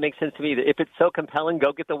 it doesn't make sense to me. If it's so compelling,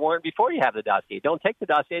 go get the warrant before you have the dossier. Don't take the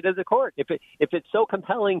dossier to the court. If it's so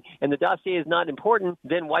compelling and the dossier is not important,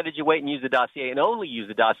 then why did you wait and use the dossier and only use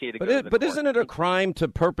the dossier to go to the court? But isn't it a crime to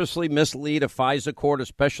purposely mislead a FISA court,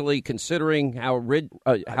 especially considering how rigid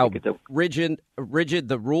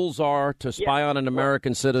the rules are to spy on an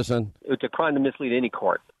American citizen? It's a crime to mislead any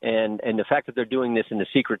court. And the fact that they're doing this in the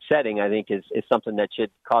secret setting, I think, is something that should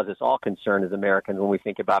cause us all concern as Americans when we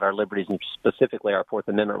think about our liberties and specifically our Fourth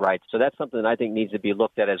Amendment rights. So that's something that I think needs to be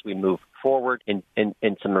looked at as we move forward in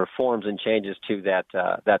some reforms and changes to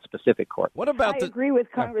that specific court. What about I agree with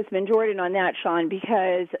Congressman Jordan on that, Sean,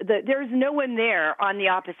 because there's no one there on the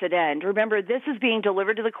opposite end. Remember, this is being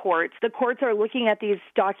delivered to the courts. The courts are looking at these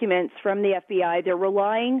documents from the FBI. They're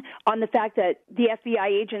relying on the fact that the FBI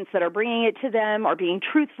agents that are bringing it to them are being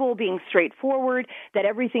truthful, being straightforward, that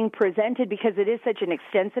everything presented, because it is such an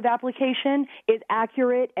extensive application, is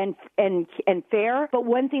accurate and fair. But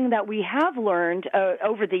one thing that we have learned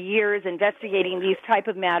over the years investigating these type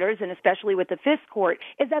of matters, and especially with the Fifth Court,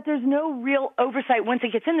 is that there's no real oversight once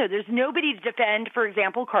it gets in there. There's nobody to defend, for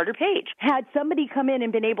example, Carter Page. Had somebody come in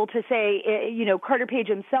and been able to say, Carter Page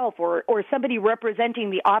himself or somebody representing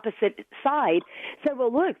the opposite side said,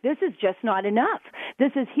 well, look, this is just not enough.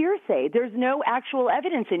 This is hearsay. There's no actual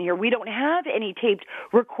evidence in here. We don't have any taped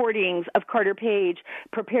recordings of Carter Page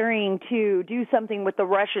preparing to do something with the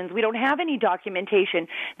Russians. We don't have any documentation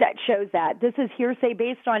that shows that. This is hearsay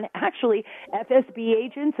based on actually FSB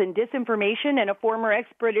agents and disinformation and a former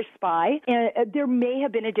ex-British spy. And there may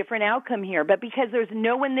have been a different outcome here, but because there's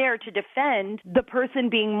no one there to defend the person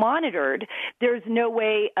being monitored, there's no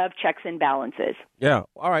way of checks and balances. Yeah.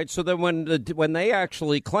 All right. So then when they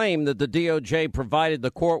actually claim that the DOJ provided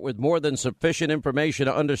the court with more than sufficient information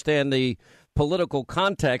to understand the political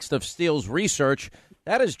context of Steele's research,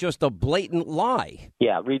 that is just a blatant lie.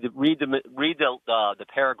 Yeah, read the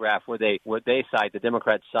paragraph where they cite, the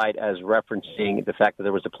Democrats cite, as referencing the fact that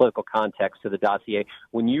there was a political context to the dossier.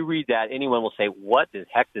 When you read that, anyone will say, "What the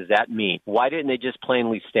heck does that mean? Why didn't they just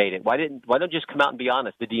plainly state it? Why don't just come out and be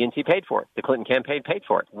honest? The DNC paid for it. The Clinton campaign paid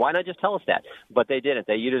for it. Why not just tell us that?" But they didn't.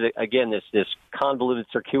 They used again this convoluted,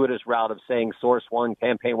 circuitous route of saying source one,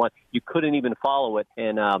 campaign one. You couldn't even follow it.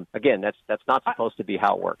 And again, that's not supposed to be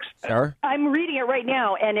how it works. Sarah? I'm reading it right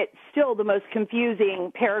now, and it's still the most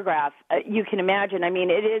confusing paragraph you can imagine. I mean,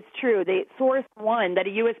 it is true. The source one, that a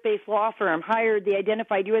U.S.-based law firm hired the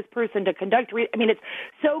identified U.S. person to conduct. It's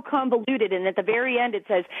so convoluted, and at the very end it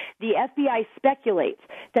says the FBI speculates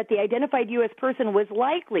that the identified U.S. person was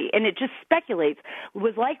likely, and it just speculates,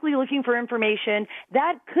 was likely looking for information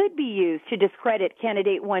that could be used to discredit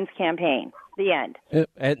candidate one's campaign. The end.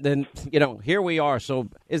 And then, here we are. So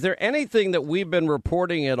is there anything that we've been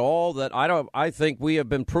reporting at all that I think we have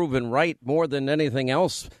been proven right more than anything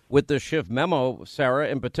else with the Schiff memo, Sarah,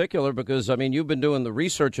 in particular, because, you've been doing the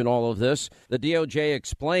research in all of this. The DOJ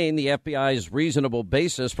explained the FBI's reasonable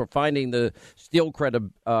basis for finding the Steele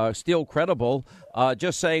credible,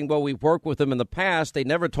 just saying, well, we've worked with them in the past. They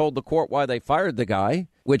never told the court why they fired the guy,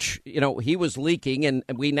 which, he was leaking. And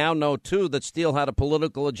we now know, too, that Steele had a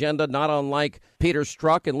political agenda, not unlike Peter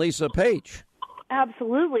Strzok and Lisa Page.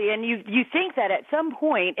 Absolutely. And you think that at some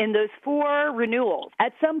point in those 4 renewals,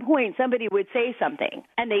 at some point somebody would say something,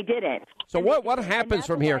 and they didn't. So what happens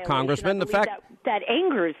from here, Congressman? The fact that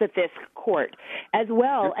angers the Fifth Court as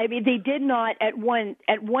well. They did not at one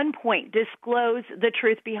point disclose the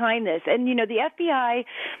truth behind this. And, the FBI,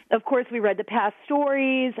 of course, we read the past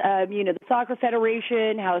stories, the Soccer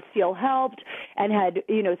Federation, how Steele helped and had,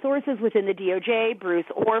 sources within the DOJ. Bruce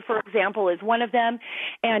Orr, for example, is one of them.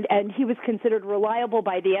 And he was considered reliable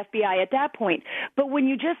by the FBI at that point. But when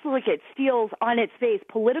you just look at Steele's on its face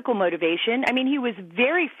political motivation, he was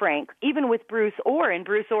very frank, even with Bruce Orr, and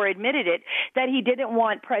Bruce Orr admitted it, that he didn't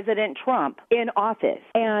want President Trump in office.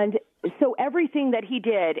 And so everything that he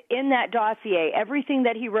did in that dossier, everything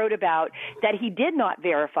that he wrote about that he did not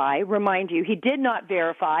verify, remind you, he did not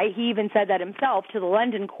verify, he even said that himself to the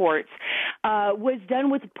London courts, was done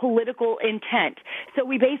with political intent. So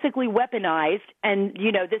we basically weaponized, and,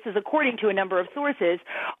 this is according to a number of sources,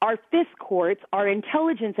 our FISC courts, our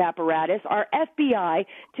intelligence apparatus, our FBI,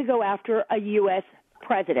 to go after a U.S.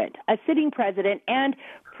 president, a sitting president, and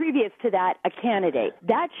previous to that, a candidate.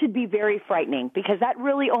 That should be very frightening because that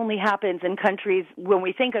really only happens in countries, when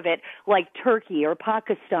we think of it, like Turkey or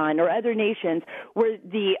Pakistan or other nations where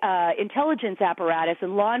the intelligence apparatus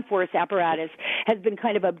and law enforcement apparatus has been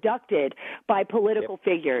kind of abducted by political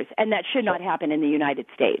figures, and that should not happen in the United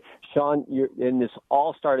States. Sean, and this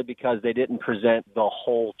all started because they didn't present the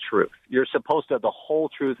whole truth. You're supposed to have the whole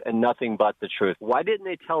truth and nothing but the truth. Why didn't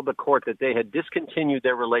they tell the court that they had discontinued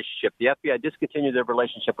their relationship? The FBI discontinued their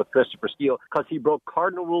relationship with Christopher Steele because he broke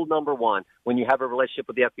cardinal rule number 1. When you have a relationship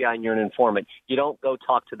with the FBI and you're an informant, you don't go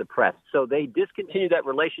talk to the press. So they discontinued that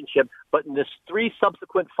relationship, but in the 3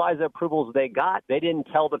 subsequent FISA approvals they got, they didn't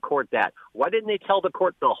tell the court that. Why didn't they tell the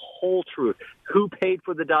court the whole truth? Who paid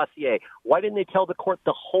for the dossier? Why didn't they tell the court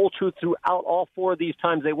the whole truth throughout all 4 of these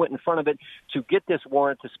times they went in front of it to get this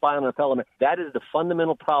warrant to spy on a fellow? That is the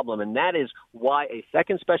fundamental problem, and that is why a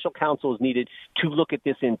second special counsel is needed to look at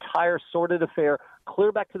this entire sordid affair,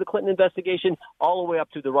 clear back to the Clinton investigation, all the way up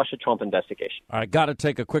to the Russia-Trump investigation. All right, got to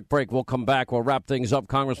take a quick break. We'll come back. We'll wrap things up.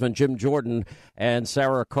 Congressman Jim Jordan and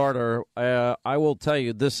Sarah Carter, I will tell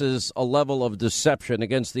you, this is a level of deception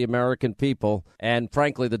against the American people, and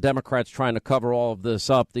frankly, the Democrats trying to cover all of this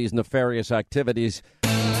up, these nefarious activities.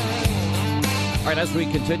 All right, as we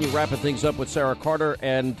continue wrapping things up with Sarah Carter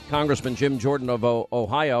and Congressman Jim Jordan of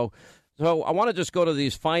Ohio, so I want to just go to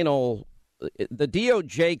these final. The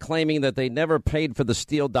DOJ claiming that they never paid for the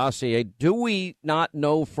Steele dossier. Do we not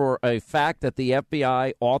know for a fact that the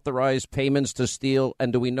FBI authorized payments to Steele,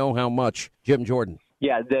 and do we know how much? Jim Jordan.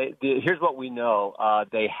 Yeah, here's what we know.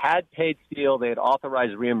 They had paid Steele. They had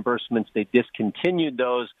authorized reimbursements. They discontinued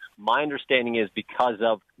those. My understanding is because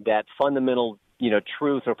of that fundamental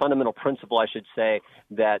truth or fundamental principle, I should say,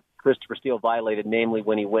 that Christopher Steele violated, namely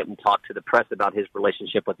when he went and talked to the press about his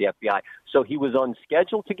relationship with the FBI. So he was on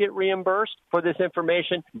schedule to get reimbursed for this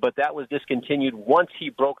information, but that was discontinued once he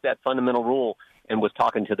broke that fundamental rule and was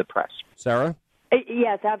talking to the press. Sarah?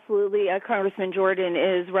 Yes, absolutely. Congressman Jordan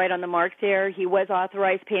is right on the mark there. He was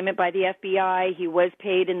authorized payment by the FBI. He was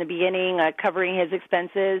paid in the beginning, covering his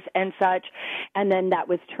expenses and such, and then that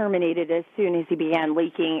was terminated as soon as he began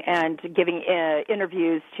leaking and giving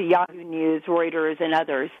interviews to Yahoo News, Reuters, and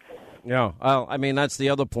others. Yeah, that's the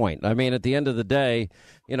other point. At the end of the day,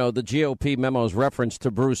 the GOP memo's reference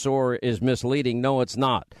to Bruce Orr is misleading. No, it's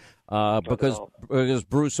not. Because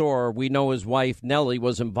Bruce Orr, we know his wife, Nellie,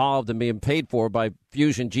 was involved in being paid for by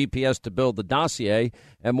Fusion GPS to build the dossier.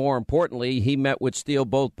 And more importantly, he met with Steele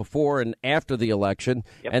both before and after the election.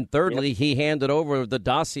 Yep. And thirdly, he handed over the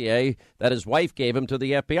dossier that his wife gave him to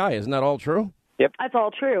the FBI. Isn't that all true? Yep. That's all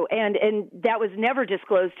true. And that was never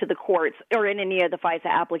disclosed to the courts or in any of the FISA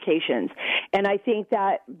applications. And I think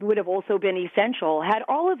that would have also been essential. Had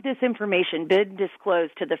all of this information been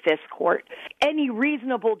disclosed to the FISC court, any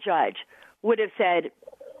reasonable judge would have said,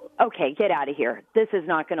 okay, get out of here. This is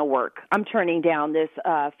not going to work. I'm turning down this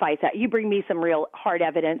FISA. You bring me some real hard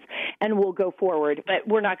evidence, and we'll go forward. But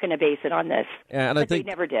we're not going to base it on this. And I think they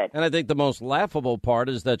never did. And I think the most laughable part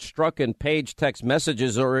is that Strzok and Page text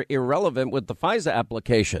messages are irrelevant with the FISA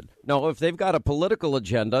application. No, if they've got a political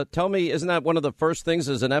agenda, tell me, isn't that one of the first things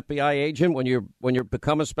as an FBI agent when you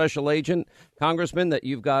become a special agent, Congressman, that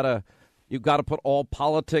you've got to put all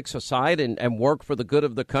politics aside and work for the good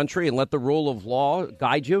of the country and let the rule of law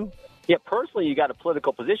guide you? Yeah, personally, you got a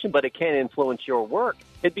political position, but it can't influence your work.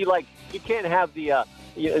 It'd be like you can't have the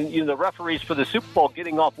the referees for the Super Bowl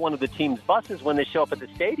getting off one of the team's buses when they show up at the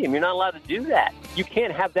stadium. You're not allowed to do that. You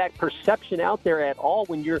can't have that perception out there at all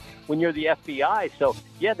when you're the FBI. So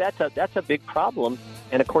yeah, that's a big problem.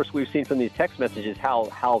 And of course, we've seen from these text messages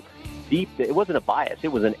how deep it wasn't a bias; it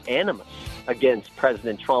was an animus against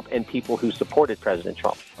President Trump and people who supported President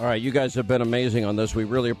Trump. All right, you guys have been amazing on this. We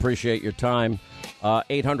really appreciate your time.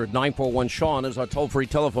 800-941-SEAN is our toll-free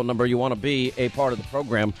telephone number. You want to be a part of the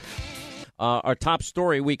program. Our top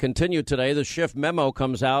story, we continue today. The Schiff memo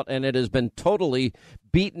comes out, and it has been totally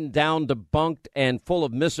beaten down, debunked, and full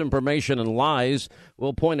of misinformation and lies.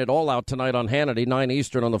 We'll point it all out tonight on Hannity, 9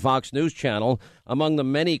 Eastern on the Fox News Channel. Among the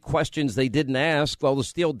many questions they didn't ask, well, the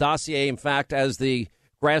Steele dossier, in fact, as the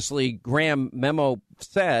Grassley-Graham memo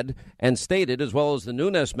said and stated, as well as the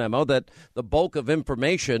Nunes memo, that the bulk of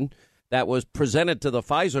information that was presented to the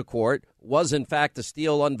FISA court was, in fact, the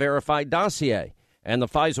Steele unverified dossier. And the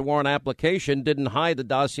FISA warrant application didn't hide the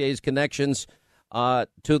dossier's connections to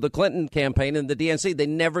the Clinton campaign and the DNC. They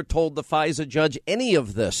never told the FISA judge any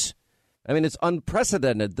of this. I mean, it's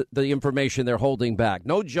unprecedented, the information they're holding back.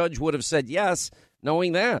 No judge would have said yes,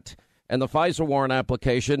 knowing that. And the FISA warrant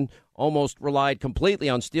application almost relied completely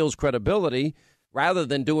on Steele's credibility rather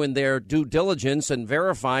than doing their due diligence and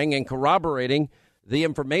verifying and corroborating the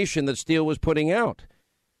information that Steele was putting out.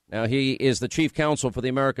 Now, he is the chief counsel for the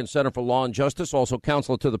American Center for Law and Justice, also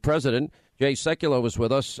counsel to the president. Jay Sekulow is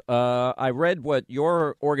with us. I read what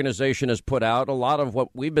your organization has put out, a lot of what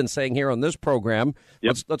we've been saying here on this program.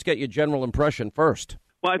 Yep. Let's get your general impression first.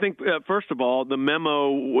 Well, I think, first of all, the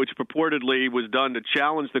memo, which purportedly was done to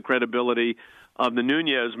challenge the credibility of the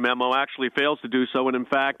Nunes memo, actually fails to do so. And, in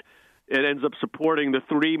fact, it ends up supporting the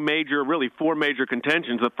four major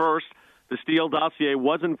contentions. The first, the Steele dossier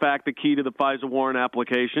was, in fact, the key to the FISA warrant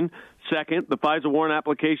application. Second, the FISA warrant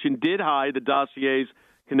application did hide the dossier's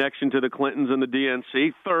connection to the Clintons and the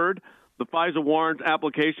DNC. Third, the FISA warrant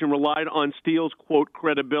application relied on Steele's, quote,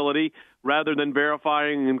 credibility rather than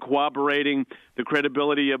verifying and corroborating the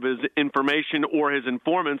credibility of his information or his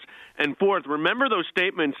informants. And fourth, remember those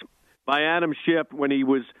statements by Adam Schiff when he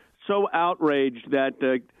was so outraged that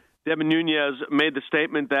Devin Nunes made the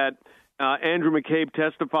statement that Andrew McCabe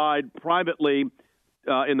testified privately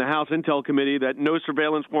in the House Intel Committee that no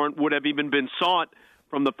surveillance warrant would have even been sought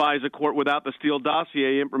from the FISA court without the Steele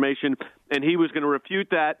dossier information, and he was going to refute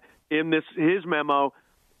that in his memo.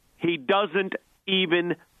 He doesn't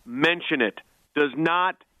even mention it, does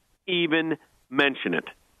not even mention it.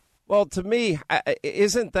 Well, to me,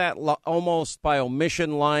 isn't that almost by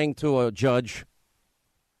omission lying to a judge?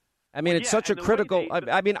 I mean, it's such a critical –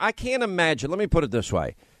 I mean, I can't imagine – let me put it this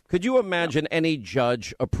way. Could you imagine any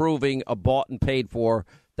judge approving a bought and paid for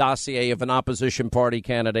dossier of an opposition party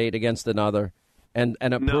candidate against another and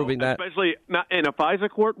approving that? Especially not in a FISA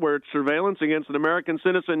court where it's surveillance against an American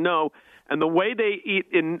citizen, no. And the way they eat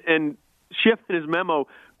and Schiff in his memo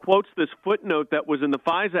quotes this footnote that was in the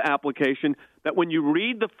FISA application that when you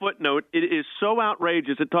read the footnote, it is so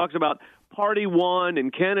outrageous. It talks about party one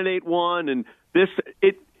and candidate one and this –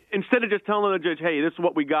 instead of just telling the judge, hey, this is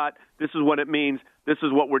what we got, this is what it means, this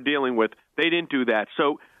is what we're dealing with, they didn't do that.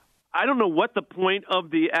 So I don't know what the point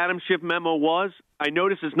of the Adam Schiff memo was. I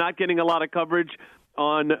notice it's not getting a lot of coverage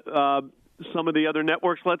on some of the other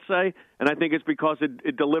networks, let's say, and I think it's because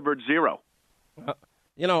it delivered zero.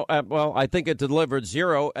 Well, I think it delivered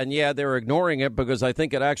zero, and, yeah, they're ignoring it because I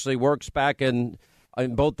think it actually works back in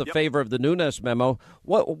both the favor of the Nunes memo.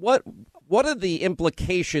 What are the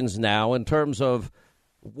implications now in terms of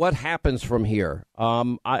what happens from here?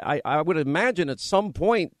 I would imagine at some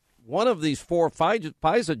point one of these four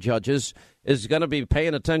FISA judges is going to be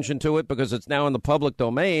paying attention to it because it's now in the public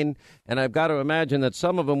domain, and I've got to imagine that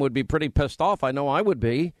some of them would be pretty pissed off. I know I would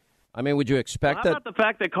be. I mean, would you expect that? How about the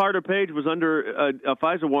fact that Carter Page was under a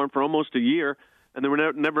FISA warrant for almost a year, and there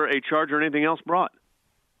were never a charge or anything else brought?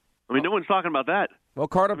 I mean, no one's talking about that. Well,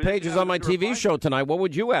 Carter Page is on my TV show tonight. What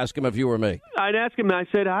would you ask him if you were me? I'd ask him, I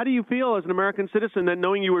said, how do you feel as an American citizen that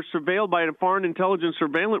knowing you were surveilled by a foreign intelligence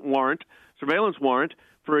surveillance warrant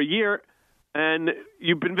for a year, and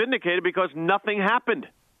you've been vindicated because nothing happened?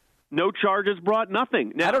 No charges brought,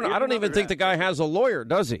 nothing. Now, I don't even think the guy has a lawyer,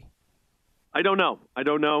 does he? I don't know.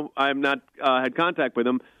 I have not had contact with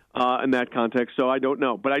him in that context, so I don't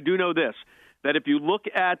know. But I do know this, that if you look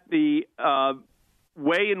at the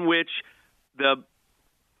way in which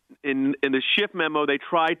in the Schiff memo, they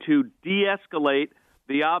try to de-escalate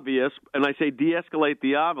the obvious, and I say de-escalate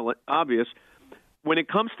the obvious. When it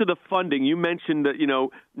comes to the funding, you mentioned that,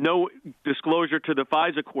 no disclosure to the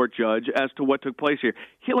FISA court judge as to what took place here.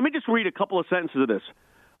 Let me just read a couple of sentences of this.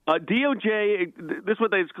 DOJ, this is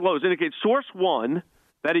what they disclosed, indicates source one,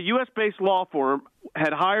 that a U.S.-based law firm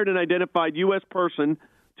had hired an identified U.S. person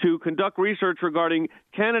to conduct research regarding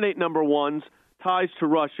candidate number one's ties to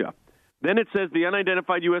Russia. Then it says the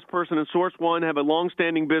unidentified U.S. person and source one have a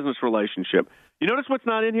long-standing business relationship. You notice what's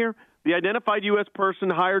not in here? The identified U.S.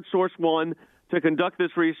 person hired source one to conduct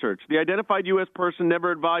this research. The identified U.S. person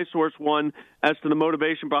never advised source one as to the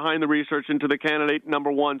motivation behind the research into the candidate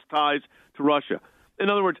number one's ties to Russia. In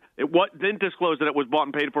other words, it didn't disclose that it was bought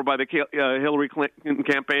and paid for by the Hillary Clinton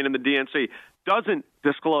campaign and the DNC. Doesn't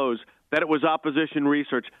disclose that it was opposition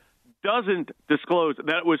research. Doesn't disclose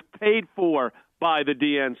that it was paid for by the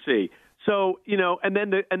DNC. So, and then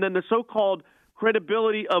the so-called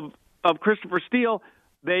credibility of Christopher Steele,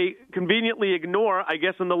 they conveniently ignore, I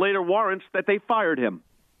guess, in the later warrants that they fired him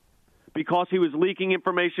because he was leaking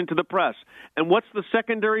information to the press. And what's the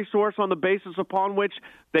secondary source on the basis upon which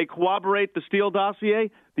they corroborate the Steele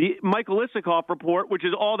dossier? The Michael Isikoff report, which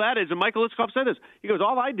is all that is. And Michael Isikoff said this. He goes,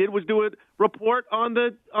 all I did was do a report on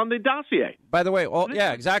the dossier. By the way,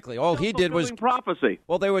 exactly. All he did was prophecy.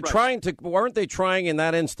 Well, they were weren't they trying in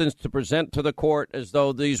that instance to present to the court as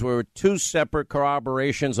though these were two separate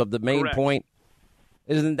corroborations of the main point?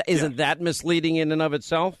 Isn't that misleading in and of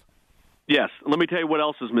itself? Yes. Let me tell you what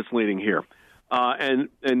else is misleading here. And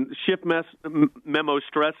Schiff memo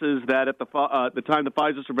stresses that at the time the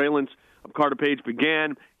FISA surveillance of Carter Page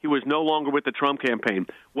began, he was no longer with the Trump campaign.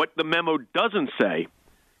 What the memo doesn't say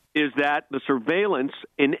is that the surveillance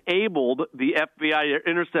enabled the FBI to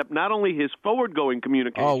intercept not only his forward-going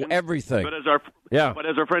communications, everything, but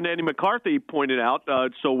as our friend Andy McCarthy pointed out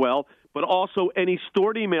so well, but also any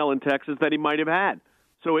stored email in Texas that he might have had.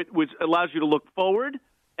 So it allows you to look forward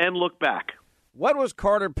and look back. What was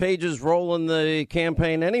Carter Page's role in the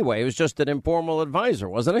campaign anyway? He was just an informal advisor,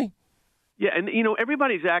 wasn't he? Yeah, and,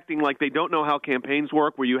 everybody's acting like they don't know how campaigns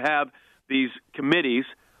work, where you have these committees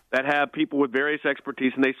that have people with various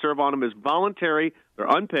expertise, and they serve on them as voluntary, they're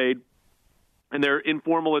unpaid, and they're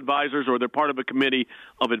informal advisors, or they're part of a committee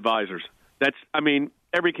of advisors.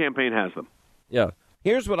 Every campaign has them. Yeah.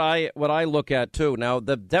 Here's what I look at, too. Now,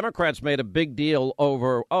 the Democrats made a big deal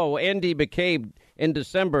over, Andy McCabe in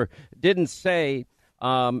December didn't say,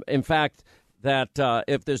 in fact, that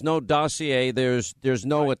if there's no dossier, there's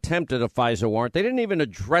no attempt at a FISA warrant. They didn't even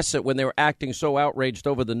address it when they were acting so outraged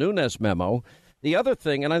over the Nunes memo. The other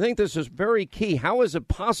thing, and I think this is very key, how is it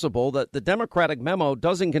possible that the Democratic memo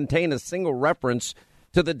doesn't contain a single reference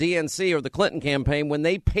to the DNC or the Clinton campaign when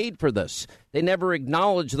they paid for this? They never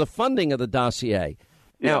acknowledged the funding of the dossier.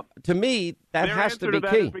 Now, to me, that has to be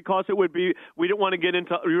key. Because it would be, we didn't want to get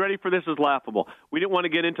into, are you ready for this? Is laughable. We didn't want to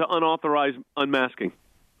get into unauthorized unmasking.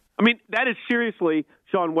 That is seriously,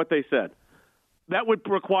 Sean, what they said. That would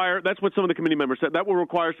require, that's what some of the committee members said, that would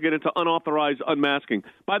require us to get into unauthorized unmasking.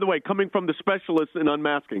 By the way, coming from the specialists in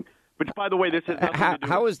unmasking. But, by the way, this has nothing to do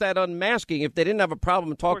How is that unmasking? If they didn't have a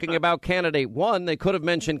problem talking about candidate one, they could have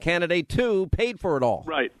mentioned candidate two, paid for it all.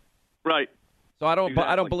 Right. So I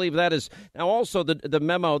don't believe that is. Now, also, the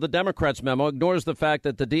memo, the Democrats' memo, ignores the fact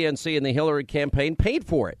that the DNC and the Hillary campaign paid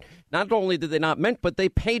for it. Not only did they not meant, but they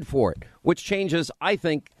paid for it, which changes, I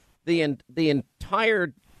think, the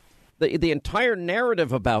entire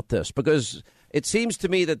narrative about this, because it seems to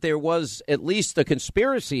me that there was at least a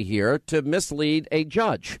conspiracy here to mislead a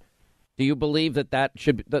judge. Do you believe that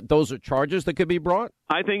those are charges that could be brought?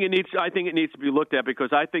 I think it needs to be looked at, because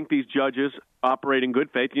I think these judges operate in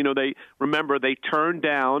good faith. They turned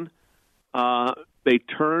down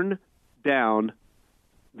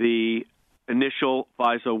the initial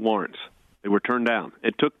FISA warrants. They were turned down.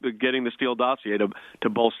 It took getting the Steele dossier to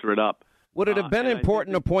bolster it up. Would it have been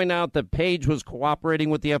important to point out that Page was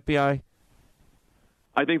cooperating with the FBI?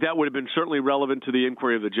 I think that would have been certainly relevant to the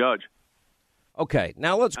inquiry of the judge. Okay,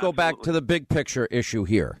 now let's go back to the big picture issue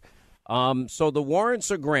here. So the warrants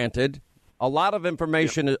are granted. A lot of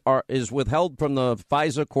information is withheld from the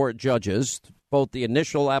FISA court judges, both the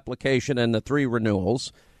initial application and the 3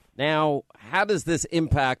 renewals. Now, how does this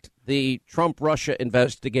impact the Trump-Russia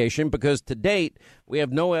investigation? Because to date, we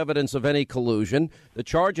have no evidence of any collusion. The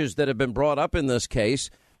charges that have been brought up in this case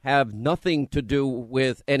have nothing to do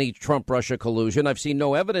with any Trump-Russia collusion. I've seen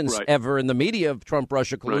no evidence ever in the media of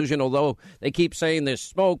Trump-Russia collusion, although they keep saying there's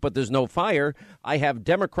smoke, but there's no fire. I have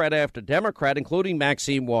Democrat after Democrat, including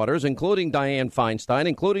Maxine Waters, including Dianne Feinstein,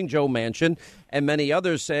 including Joe Manchin, and many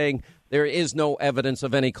others saying there is no evidence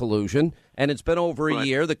of any collusion. And it's been over a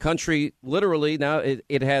year. The country literally now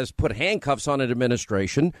it has put handcuffs on an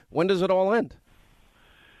administration. When does it all end?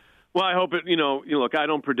 Well, I hope it. Look, I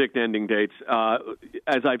don't predict ending dates.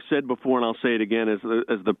 As I've said before, and I'll say it again, as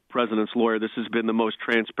the president's lawyer, this has been the most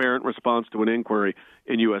transparent response to an inquiry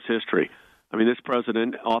in U.S. history. I mean, this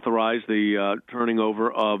president authorized the turning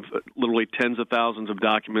over of literally tens of thousands of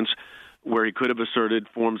documents where he could have asserted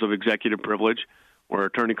forms of executive privilege or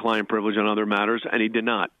attorney-client privilege on other matters, and he did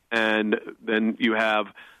not. And then you have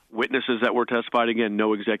witnesses that were testified, again,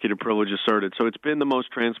 no executive privilege asserted. So it's been the most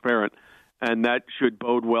transparent, and that should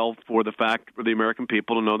bode well for the fact for the American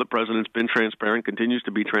people to know the president's been transparent, continues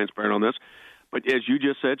to be transparent on this. But as you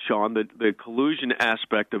just said, Sean, the collusion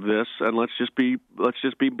aspect of this, and let's just be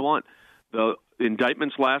blunt, the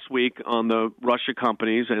indictments last week on the Russia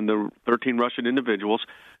companies and the 13 Russian individuals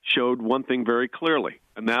showed one thing very clearly,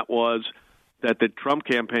 and that was that the Trump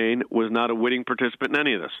campaign was not a witting participant in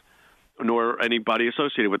any of this, nor anybody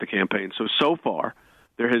associated with the campaign. So far,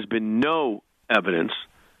 there has been no evidence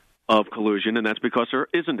of collusion, and that's because there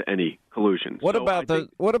isn't any collusion. What about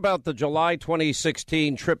the July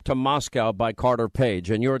 2016 trip to Moscow by Carter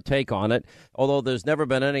Page and your take on it? Although there's never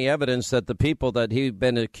been any evidence that the people that he'd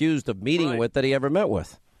been accused of meeting with that he ever met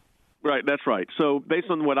with. Right, that's right. So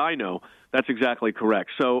based on what I know, that's exactly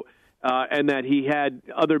correct. So and that he had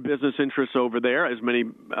other business interests over there, as many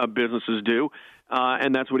businesses do,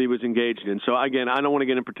 and that's what he was engaged in. So again, I don't want to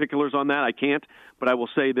get in particulars on that. I can't, but I will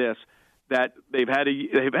say this. That they've had a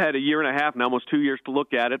year and a half now, almost 2 years to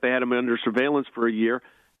look at it. They had him under surveillance for a year,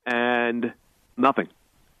 and nothing.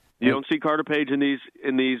 You don't see Carter Page in these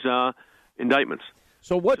indictments.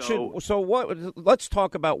 Let's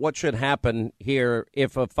talk about what should happen here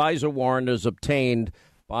if a FISA warrant is obtained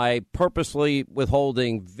by purposely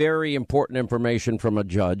withholding very important information from a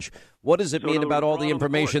judge. What does it mean about all the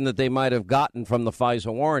information that they might have gotten from the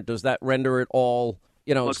FISA warrant? Does that render it all?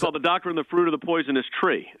 It's called the doctrine of the fruit of the poisonous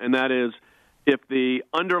tree, and that is if the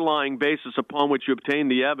underlying basis upon which you obtain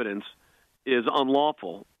the evidence is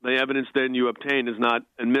unlawful, the evidence then you obtain is not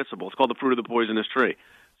admissible. It's called the fruit of the poisonous tree.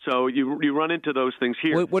 So you run into those things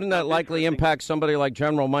here. Wouldn't that likely impact somebody like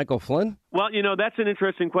General Michael Flynn? Well, that's an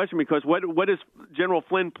interesting question because what has General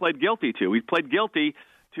Flynn pled guilty to? He pled guilty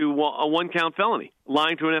to a one-count felony,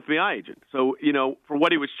 lying to an FBI agent. So, for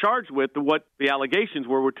what he was charged with, what the allegations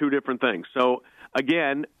were two different things. So,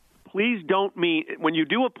 again, please don't mean when you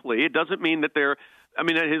do a plea, it doesn't mean that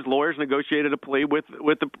his lawyers negotiated a plea with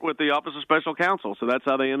the Office of Special Counsel, so that's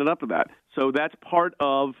how they ended up with that. So that's part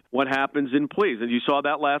of what happens in pleas, and you saw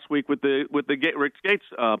that last week with the Rick Gates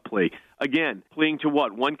plea. Again, pleading to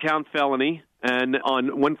what? One-count felony, and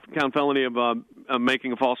on one-count felony of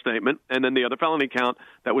making a false statement, and then the other felony count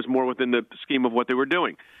that was more within the scheme of what they were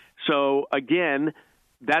doing. So again,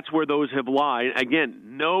 that's where those have lied.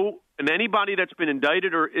 Again, and anybody that's been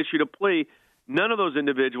indicted or issued a plea, none of those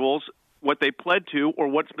individuals, what they pled to or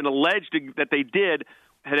what's been alleged that they did,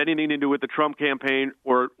 had anything to do with the Trump campaign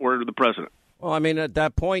or the president. Well, at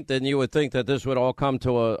that point, then you would think that this would all come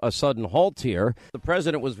to a sudden halt here. The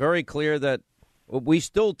president was very clear that we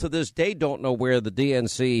still to this day don't know where the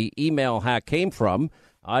DNC email hack came from.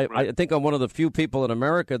 I think I'm one of the few people in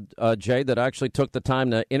America, Jay, that actually took the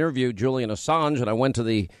time to interview Julian Assange, and I went to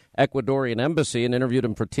the Ecuadorian embassy and interviewed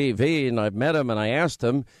him for TV, and I've met him and I asked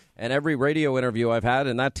him, and every radio interview I've had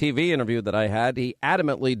and that TV interview that I had, he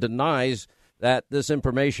adamantly denies that this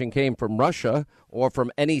information came from Russia or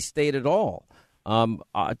from any state at all.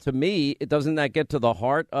 To me, doesn't that get to the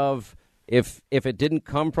heart of if it didn't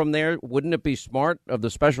come from there, wouldn't it be smart of the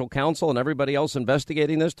special counsel and everybody else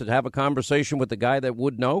investigating this to have a conversation with the guy that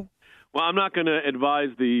would know? Well, I'm not going to advise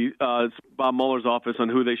the Bob Mueller's office on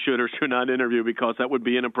who they should or should not interview because that would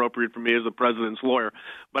be inappropriate for me as the president's lawyer.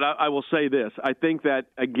 But I will say this. I think that,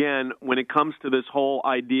 again, when it comes to this whole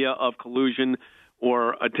idea of collusion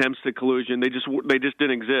or attempts to collusion, they just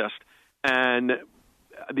didn't exist. And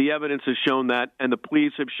the evidence has shown that, and the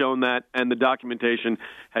police have shown that, and the documentation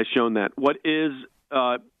has shown that. What is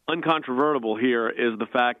uncontrovertible here is the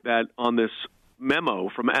fact that on this memo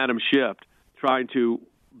from Adam Schiff trying to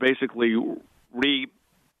basically reboot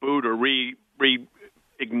or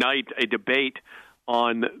reignite a debate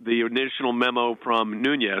on the initial memo from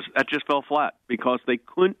Nunes, that just fell flat because they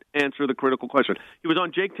couldn't answer the critical question. He was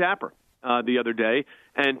on Jake Tapper. the other day,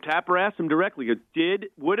 and Tapper asked him directly,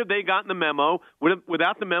 would have they gotten the memo?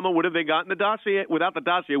 Without the memo, would have they gotten the dossier? Without the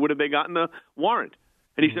dossier, would have they gotten the warrant?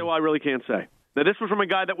 And he said, well, I really can't say. Now, this was from a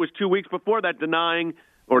guy that was 2 weeks before that denying,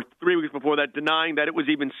 or 3 weeks before that, denying that it was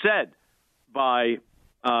even said by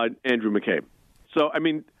Andrew McCabe. So, I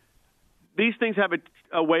mean, these things have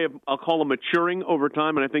a way of, I'll call them maturing over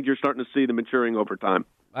time, and I think you're starting to see the maturing over time.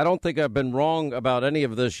 I don't think I've been wrong about any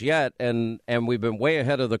of this yet, and we've been way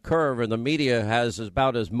ahead of the curve, and the media has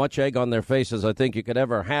about as much egg on their face as I think you could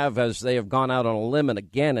ever have, as they have gone out on a limb and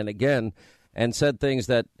again and said things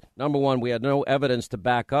that, number one, we had no evidence to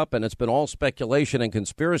back up, and it's been all speculation and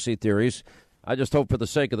conspiracy theories. I just hope for the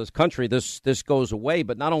sake of this country this goes away,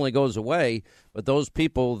 but not only goes away, but those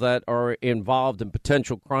people that are involved in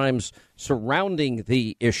potential crimes surrounding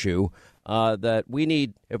the issue, that we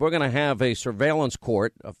need, if we're going to have a surveillance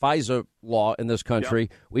court, a FISA law in this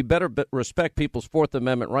country, we better respect people's Fourth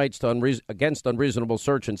Amendment rights to against unreasonable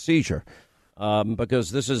search and seizure.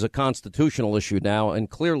 Because this is a constitutional issue now,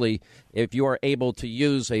 and clearly, if you are able to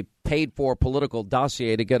use a paid-for political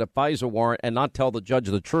dossier to get a FISA warrant and not tell the judge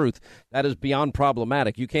the truth, that is beyond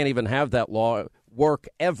problematic. You can't even have that law work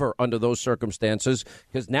ever under those circumstances,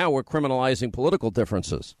 because now we're criminalizing political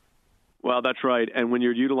differences. Well, that's right. And when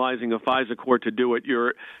you're utilizing a FISA court to do it,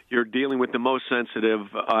 you're dealing with the most sensitive,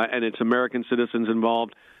 and it's American citizens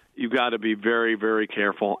involved. You've got to be very, very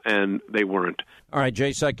careful, and they weren't. All right,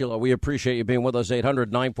 Jay Sekulow, we appreciate you being with us.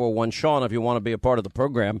 800-941-SEAN if you want to be a part of the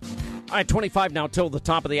program. All right, 25 now till the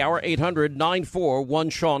top of the hour.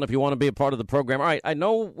 800-941-SEAN if you want to be a part of the program. All right, I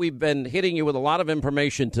know we've been hitting you with a lot of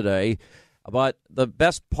information today, but the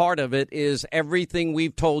best part of it is everything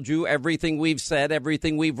we've told you, everything we've said,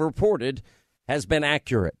 everything we've reported has been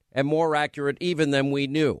accurate, and more accurate even than we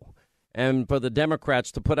knew. And for the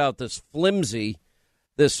Democrats to put out this flimsy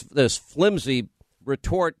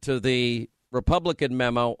retort to the Republican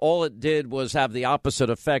memo, all it did was have the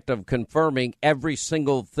opposite effect of confirming every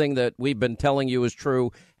single thing that we've been telling you is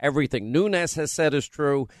true. Everything Nunes has said is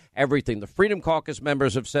true. Everything the Freedom Caucus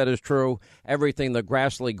members have said is true. Everything the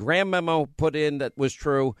Grassley-Graham memo put in that was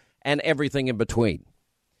true, and everything in between.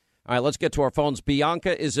 All right, let's get to our phones.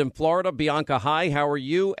 Bianca is in Florida. Bianca, hi, how are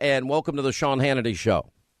you? And welcome to the Sean Hannity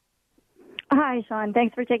Show. Hi, Sean.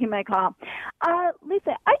 Thanks for taking my call.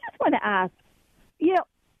 Lisa, I just want to ask,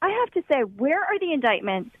 I have to say, where are the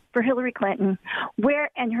indictments for Hillary Clinton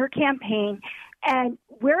and her campaign, and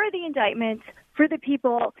where are the indictments for the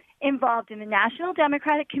people involved in the National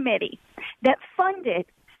Democratic Committee that funded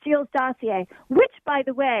Steele's dossier, which, by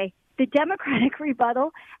the way, the Democratic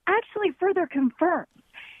rebuttal actually further confirms.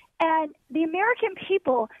 And the American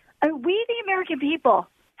people, we the American people,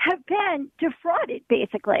 have been defrauded,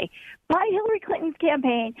 basically, by Hillary Clinton's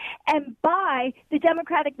campaign and by the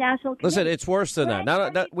Democratic National Committee. Listen, it's worse than that.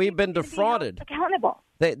 Now, we've been defrauded. Accountable.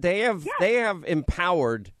 They have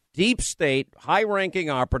empowered deep state, high-ranking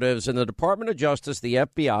operatives in the Department of Justice, the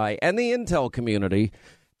FBI, and the intel community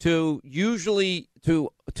to use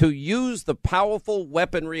the powerful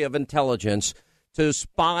weaponry of intelligence to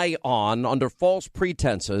spy on, under false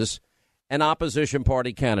pretenses, an opposition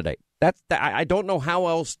party candidate. I don't know how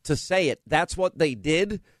else to say it. That's what they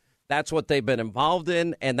did. That's what they've been involved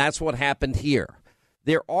in. And that's what happened here.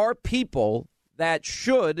 There are people that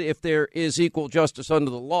should, if there is equal justice under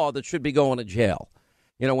the law, that should be going to jail.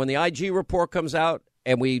 When the IG report comes out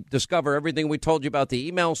and we discover everything we told you about the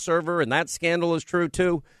email server and that scandal is true,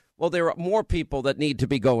 too, well, there are more people that need to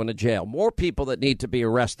be going to jail, more people that need to be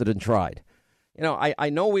arrested and tried. I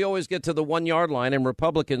know we always get to the 1 yard line and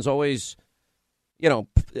Republicans always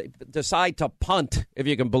decide to punt, if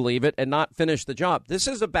you can believe it, and not finish the job. This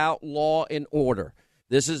is about law and order.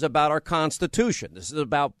 This is about our Constitution. This is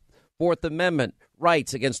about Fourth Amendment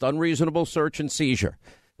rights against unreasonable search and seizure.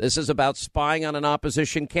 This is about spying on an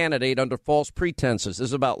opposition candidate under false pretenses. This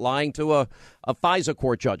is about lying to a FISA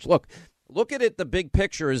court judge. Look at it. The big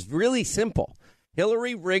picture is really simple.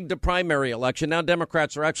 Hillary rigged a primary election. Now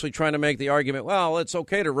Democrats are actually trying to make the argument, well, it's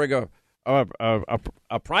okay to rig a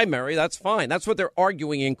primary. That's fine. That's what they're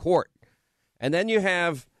arguing in court. And then you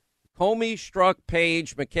have Comey, Strzok,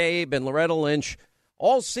 Page, McCabe, and Loretta Lynch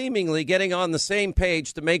all seemingly getting on the same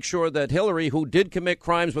page to make sure that Hillary, who did commit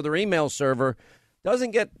crimes with her email server,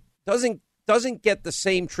 doesn't get the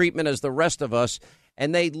same treatment as the rest of us.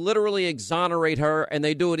 And they literally exonerate her, and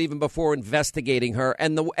they do it even before investigating her.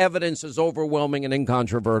 And the evidence is overwhelming and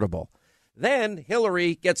incontrovertible. Then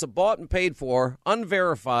Hillary gets a bought and paid for,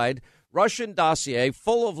 unverified Russian dossier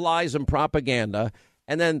full of lies and propaganda,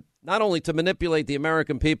 and then not only to manipulate the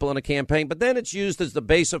American people in a campaign, but then it's used as the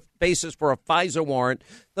basis for a FISA warrant.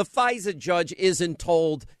 The FISA judge isn't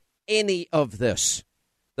told any of this.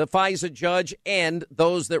 the FISA judge and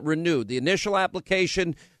those that renewed. The initial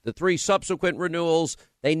application, the 3 subsequent renewals,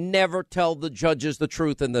 they never tell the judges the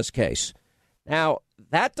truth in this case. Now,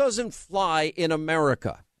 that doesn't fly in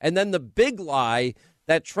America. And then the big lie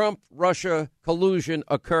that Trump-Russia collusion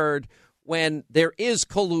occurred when there is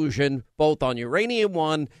collusion both on Uranium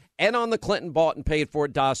One and on the Clinton bought and paid for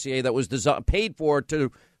dossier that was paid for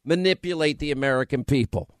to manipulate the American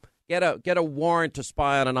people. Get a warrant to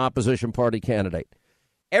spy on an opposition party candidate.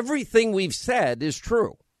 Everything we've said is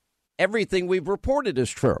true. Everything we've reported is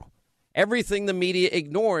true. Everything the media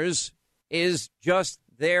ignores is just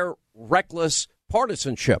their reckless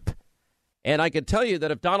partisanship. And I can tell you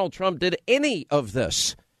that if Donald Trump did any of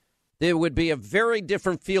this, there would be a very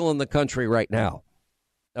different feel in the country right now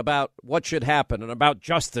about what should happen and about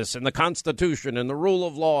justice and the Constitution and the rule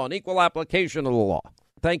of law and equal application of the law.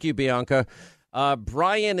 Thank you, Bianca.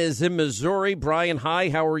 Brian is in Missouri. Brian, hi.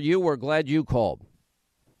 How are you? We're glad you called.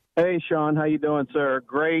 Hey, Sean. How you doing, sir?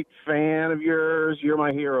 Great fan of yours. You're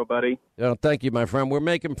my hero, buddy. Thank you, my friend. We're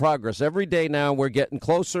making progress. Every day now we're getting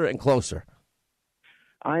closer and closer.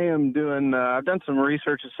 I am doing, I've done some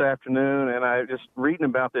research this afternoon, and I'm just reading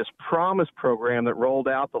about this Promise program that rolled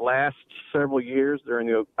out the last several years during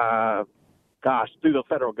the, through the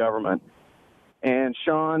federal government. And,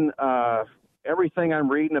 Sean, everything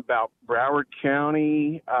I'm reading about Broward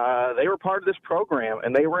County, they were part of this program,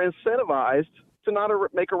 and they were incentivized to not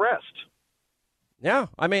make arrests. Yeah,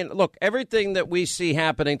 I mean, look, everything that we see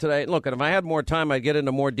happening today, look, and if I had more time, I'd get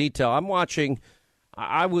into more detail.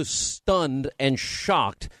 I was stunned and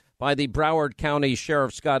shocked by the Broward County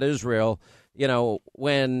Sheriff Scott Israel,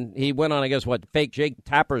 when he went on, fake Jake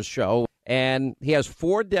Tapper's show, and he has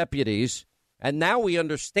 4 deputies, and now we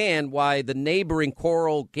understand why the neighboring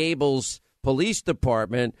Coral Gables Police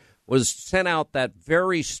Department was sent out that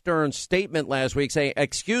very stern statement last week saying,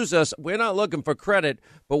 excuse us, we're not looking for credit,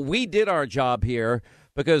 but we did our job here,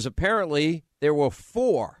 because apparently there were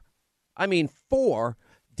 4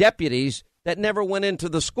 deputies that never went into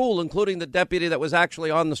the school, including the deputy that was actually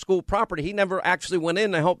on the school property. He never actually went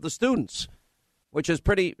in to help the students, which is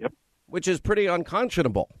pretty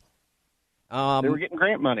unconscionable. They were getting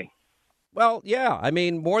grant money. Well, yeah. I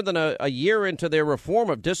mean, more than a year into their reform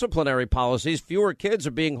of disciplinary policies, fewer kids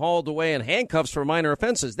are being hauled away in handcuffs for minor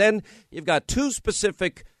offenses. Then you've got 2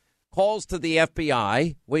 specific calls to the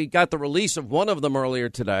FBI. We got the release of one of them earlier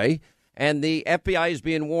today. And the FBI is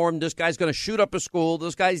being warned, this guy's going to shoot up a school.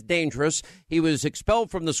 This guy's dangerous. He was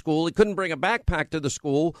expelled from the school. He couldn't bring a backpack to the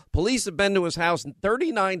school. Police have been to his house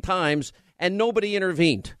 39 times, and nobody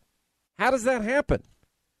intervened. How does that happen?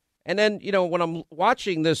 And then, when I'm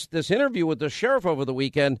watching this interview with the sheriff over the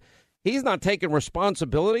weekend, he's not taking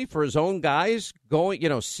responsibility for his own guys going,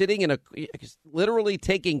 sitting literally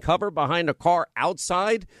taking cover behind a car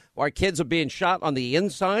outside while kids are being shot on the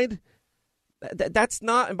inside. That's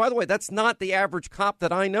not, and by the way, that's not the average cop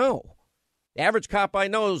that I know. The average cop I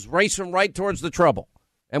know is racing right towards the trouble.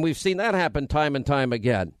 And we've seen that happen time and time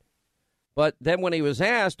again. But then when he was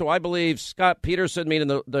asked, do I believe Scott Peterson, meaning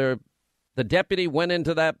the deputy, went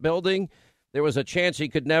into that building, there was a chance he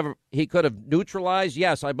could have neutralized?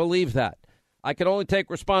 Yes, I believe that. I can only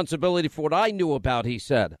take responsibility for what I knew about, he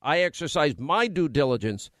said. I exercised my due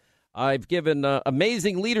diligence. I've given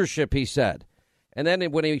amazing leadership, he said. And then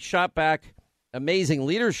when he shot back amazing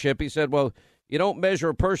leadership, he said, well, you don't measure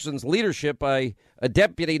a person's leadership by a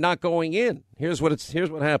deputy not going in. Here's what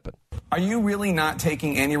happened. Are you really not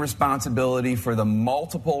taking any responsibility for the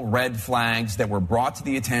multiple red flags that were brought to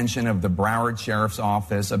the attention of the Broward Sheriff's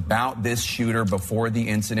Office about this shooter before the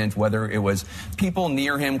incident, whether it was people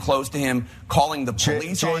near him, close to him, calling the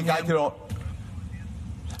police on him?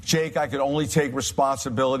 Jake, I could only take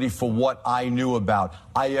responsibility for what I knew about.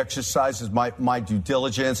 I exercised my due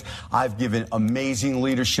diligence. I've given amazing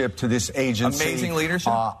leadership to this agency. Amazing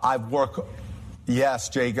leadership? I've worked. Yes,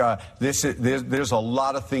 Jake. There's a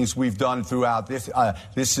lot of things we've done throughout this.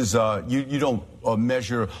 This is you don't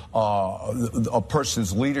measure a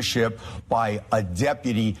person's leadership by a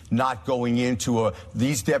deputy not going into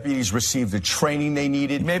these deputies received the training they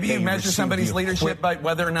needed. Maybe you measure somebody's leadership by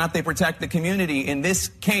whether or not they protect the community. In this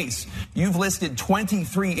case, you've listed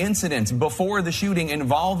 23 incidents before the shooting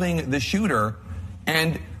involving the shooter,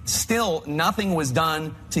 and still nothing was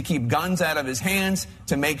done to keep guns out of his hands,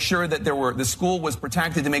 to make sure that the school was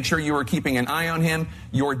protected, to make sure you were keeping an eye on him.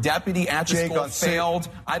 Your deputy at the school failed.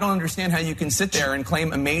 I don't understand how you can sit there and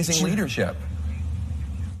claim amazing leadership.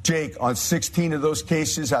 Jake, on 16 of those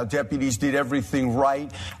cases, our deputies did everything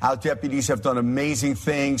right. Our deputies have done amazing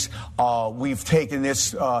things. We've taken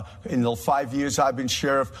this, in the 5 years I've been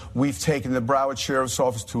sheriff, we've taken the Broward Sheriff's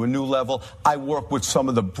Office to a new level. I work with some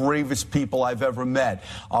of the bravest people I've ever met.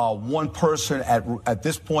 One person, at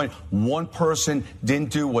this point, one person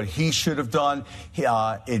didn't do what he should have done.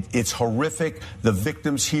 It's horrific. The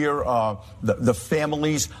victims here, the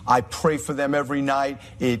families, I pray for them every night.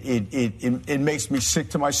 It makes me sick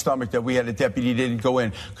to my stomach that we had a deputy that didn't go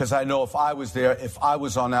in, because I know if I was there, if I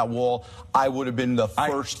was on that wall, I would have been the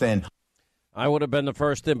first in. I would have been the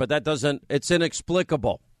first in, but that doesn't. It's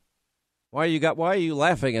inexplicable. Why are you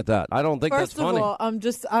laughing at that? I don't think that's funny.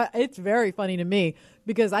 First of all, it's very funny to me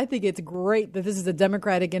because I think it's great that this is a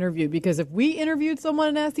Democratic interview, because if we interviewed someone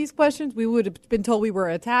and asked these questions, we would have been told we were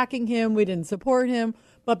attacking him, we didn't support him.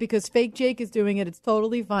 But because fake Jake is doing it, it's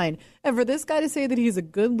totally fine. And for this guy to say that he's a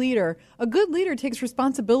good leader takes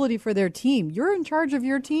responsibility for their team. You're in charge of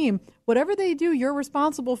your team. Whatever they do, you're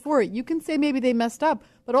responsible for it. You can say maybe they messed up,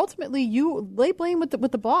 but ultimately you lay blame with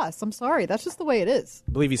the boss. I'm sorry. That's just the way it is.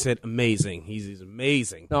 I believe he said amazing. He's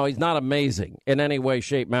amazing. No, he's not amazing in any way,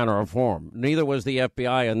 shape, manner, or form. Neither was the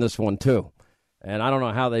FBI in this one, too. And I don't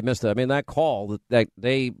know how they missed it. I mean, that call that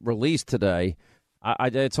they released today,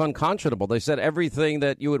 it's unconscionable. They said everything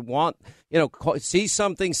that you would want, see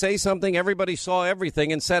something, say something. Everybody saw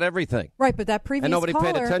everything and said everything. Right, but that previous and nobody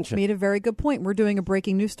caller paid attention. Made a very good point. We're doing a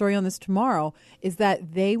breaking news story on this tomorrow, is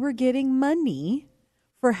that they were getting money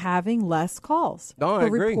for having less calls, I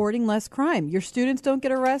agree. Reporting less crime. Your students don't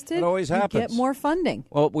get arrested. It always happens. You get more funding.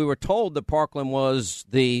 Well, we were told that Parkland was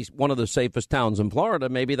one of the safest towns in Florida.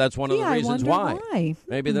 Maybe that's one of the reasons why.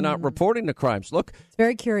 Maybe they're not reporting the crimes. Look. It's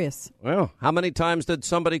very curious. Well, how many times did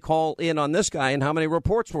somebody call in on this guy, and how many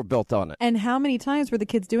reports were built on it? And how many times were the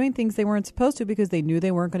kids doing things they weren't supposed to because they knew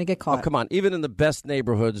they weren't going to get caught? Oh, come on. Even in the best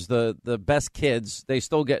neighborhoods, the best kids, they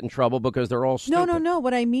still get in trouble because they're all stupid. No.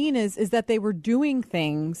 What I mean is that they were doing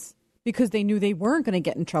things because they knew they weren't going to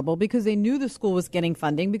get in trouble, because they knew the school was getting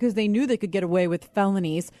funding, because they knew they could get away with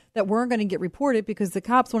felonies that weren't going to get reported because the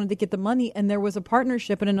cops wanted to get the money, and there was a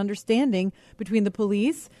partnership and an understanding between the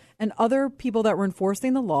police and other people that were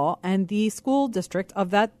enforcing the law and the school district of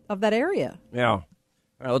that area. Yeah. All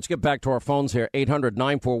right, let's get back to our phones here.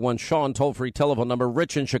 800-941-SEAN, toll-free telephone number.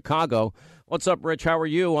 Rich in Chicago. What's up, Rich? How are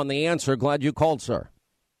you on The Answer? Glad you called, sir.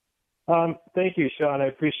 Thank you, Sean. I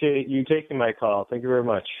appreciate you taking my call. Thank you very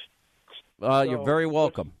much. You're very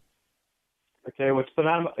welcome. Okay, what's been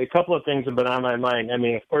on a couple of things have been on my mind. I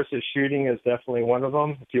mean, of course, the shooting is definitely one of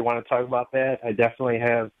them. If you want to talk about that, I definitely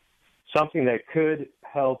have something that could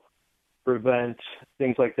help prevent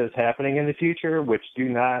things like this happening in the future, which do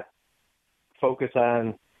not focus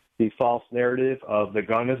on the false narrative of the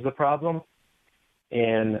gun is the problem.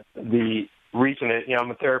 And the reason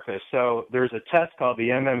I'm a therapist, so there's a test called the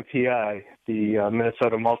MMPI, the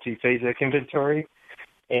Minnesota Multiphasic Inventory.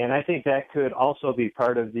 And I think that could also be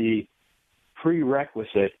part of the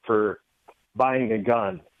prerequisite for buying a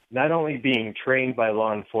gun, not only being trained by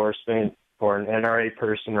law enforcement or an NRA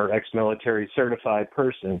person or ex-military certified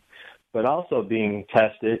person, but also being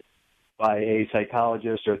tested by a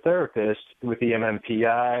psychologist or therapist with the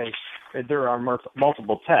MMPI. There are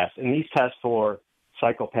multiple tests, and these tests for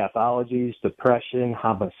psychopathologies, depression,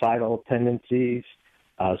 homicidal tendencies,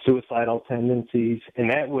 suicidal tendencies, and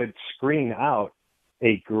that would screen out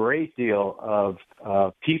a great deal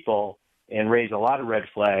of people and raise a lot of red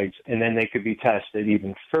flags, and then they could be tested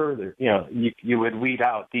even further. You would weed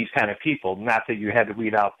out these kind of people, not that you had to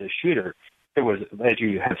weed out the shooter. It was, as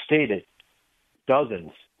you have stated,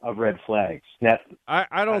 dozens of red flags.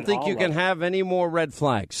 I don't think you can have any more red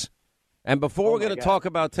flags. And before we're going to talk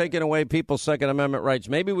about taking away people's Second Amendment rights,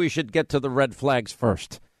 maybe we should get to the red flags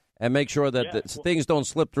first and make sure that things don't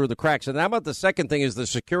slip through the cracks. And how about the second thing is the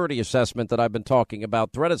security assessment that I've been talking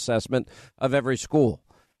about, threat assessment of every school.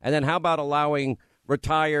 And then how about allowing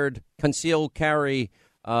retired, concealed carry,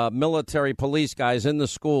 military police guys in the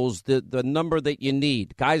schools, the number that you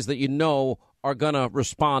need, guys that you know are going to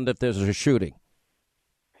respond if there's a shooting?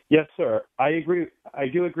 Yes, sir. I agree. I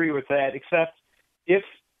do agree with that, except if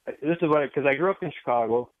this is what, because I grew up in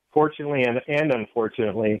Chicago, fortunately and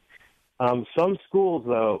unfortunately. Some schools,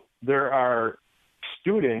 though, there are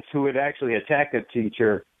students who would actually attack a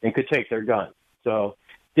teacher and could take their gun. So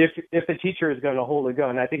if a teacher is going to hold a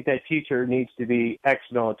gun, I think that teacher needs to be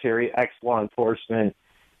ex-military, ex-law enforcement,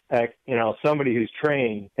 somebody who's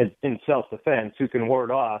trained in self-defense who can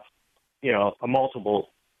ward off,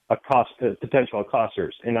 potential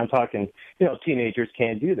accosters. And I'm talking, teenagers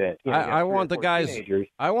can't do that. I want the guys.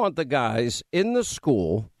 I want the guys in the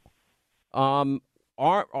school.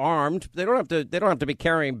 armed. They don't have to be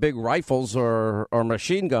carrying big rifles or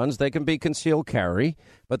machine guns. They can be concealed carry,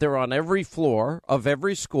 but they're on every floor of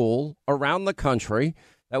every school around the country.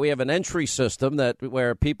 That we have an entry system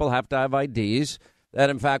where people have to have IDs. That,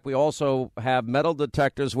 in fact, we also have metal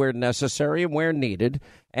detectors where necessary and where needed,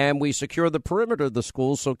 and we secure the perimeter of the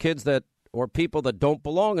school so kids or people that don't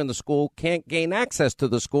belong in the school can't gain access to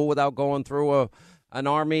the school without going through an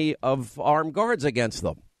army of armed guards against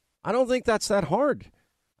them. I don't think that's that hard.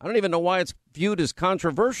 I don't even know why it's viewed as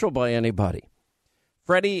controversial by anybody.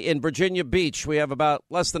 Freddie in Virginia Beach, we have about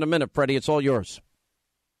less than a minute. Freddie, it's all yours.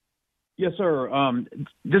 Yes, sir.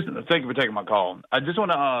 Just thank you for taking my call. I just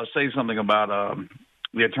want to say something about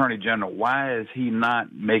the Attorney General. Why is he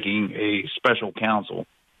not making a special counsel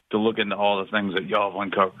to look into all the things that y'all have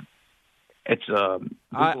uncovered? It's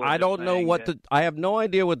I don't know I have no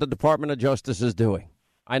idea what the Department of Justice is doing.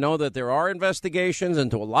 I know that there are investigations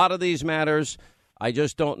into a lot of these matters. I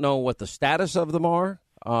just don't know what the status of them are.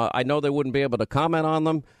 I know they wouldn't be able to comment on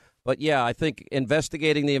them. But, yeah, I think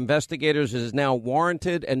investigating the investigators is now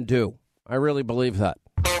warranted and due. I really believe that.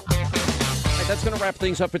 All right, that's going to wrap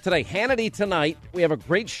things up for today. Hannity tonight, we have a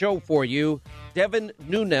great show for you. Devin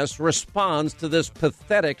Nunes responds to this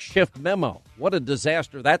pathetic Schiff memo. What a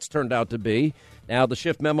disaster that's turned out to be. Now, the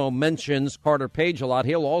Schiff memo mentions Carter Page a lot.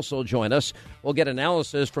 He'll also join us. We'll get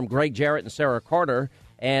analysis from Greg Jarrett and Sarah Carter.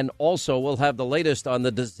 And also, we'll have the latest on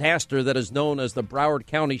the disaster that is known as the Broward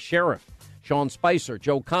County Sheriff. Sean Spicer,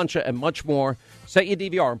 Joe Concha, and much more. Set your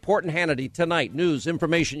DVR. Important Hannity tonight. News,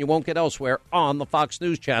 information you won't get elsewhere on the Fox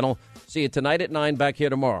News Channel. See you tonight at 9. Back here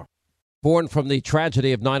tomorrow. Born from the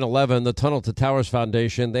tragedy of 9/11, the Tunnel to Towers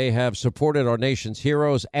Foundation, they have supported our nation's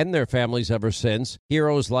heroes and their families ever since.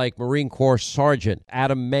 Heroes like Marine Corps Sergeant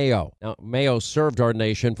Adam Mayo. Now, Mayo served our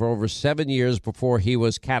nation for over 7 years before he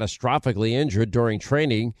was catastrophically injured during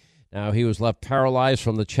training. Now, he was left paralyzed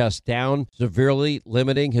from the chest down, severely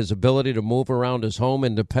limiting his ability to move around his home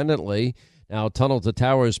independently. Now, Tunnel to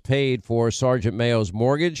Towers paid for Sergeant Mayo's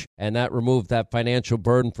mortgage, and that removed that financial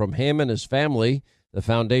burden from him and his family. The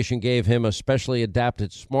foundation gave him a specially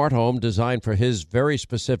adapted smart home designed for his very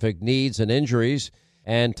specific needs and injuries.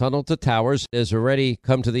 And Tunnel to Towers has already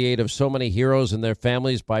come to the aid of so many heroes and their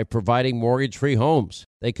families by providing mortgage-free homes.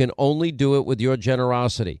 They can only do it with your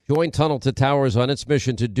generosity. Join Tunnel to Towers on its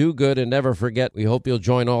mission to do good and never forget. We hope you'll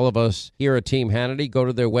join all of us here at Team Hannity. Go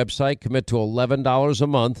to their website, commit to $11 a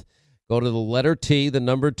month. Go to the letter T, the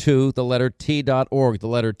number 2, the letter T.org. The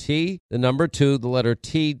letter T, the number 2, the letter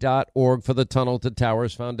T.org for the Tunnel to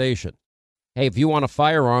Towers Foundation. Hey, if you want a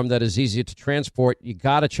firearm that is easy to transport, you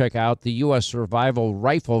got to check out the U.S. Survival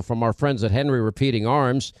Rifle from our friends at Henry Repeating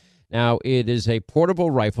Arms. Now, it is a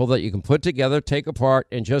portable rifle that you can put together, take apart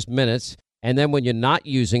in just minutes, and then when you're not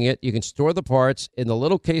using it, you can store the parts in the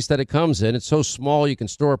little case that it comes in. It's so small you can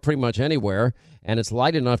store it pretty much anywhere, and it's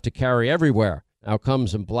light enough to carry everywhere. Now, it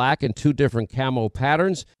comes in black and 2 different camo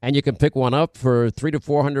patterns, and you can pick one up for $300 to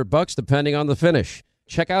 $400 depending on the finish.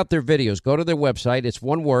 Check out their videos. Go to their website. It's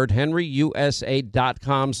one word,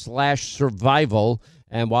 henryusa.com/survival.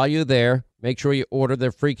 And while you're there, make sure you order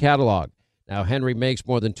their free catalog. Now, Henry makes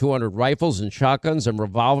more than 200 rifles and shotguns and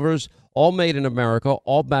revolvers, all made in America,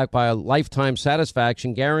 all backed by a lifetime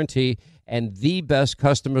satisfaction guarantee and the best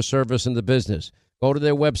customer service in the business. Go to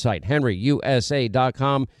their website,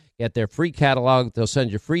 henryusa.com. Get their free catalog. They'll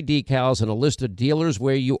send you free decals and a list of dealers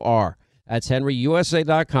where you are. That's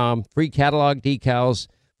henryusa.com. Free catalog decals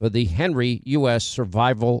for the Henry U.S.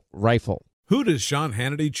 Survival Rifle. Who does Sean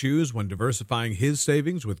Hannity choose when diversifying his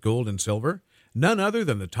savings with gold and silver? None other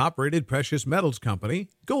than the top-rated precious metals company,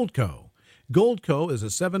 Goldco. Goldco is a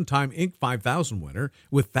 7-time Inc. 5000 winner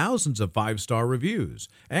with thousands of 5-star reviews,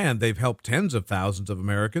 and they've helped tens of thousands of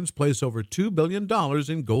Americans place over $2 billion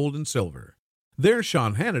in gold and silver. They're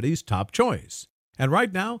Sean Hannity's top choice. And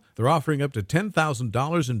right now, they're offering up to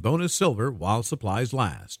 $10,000 in bonus silver while supplies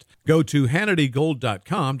last. Go to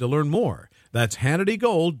HannityGold.com to learn more. That's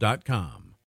HannityGold.com.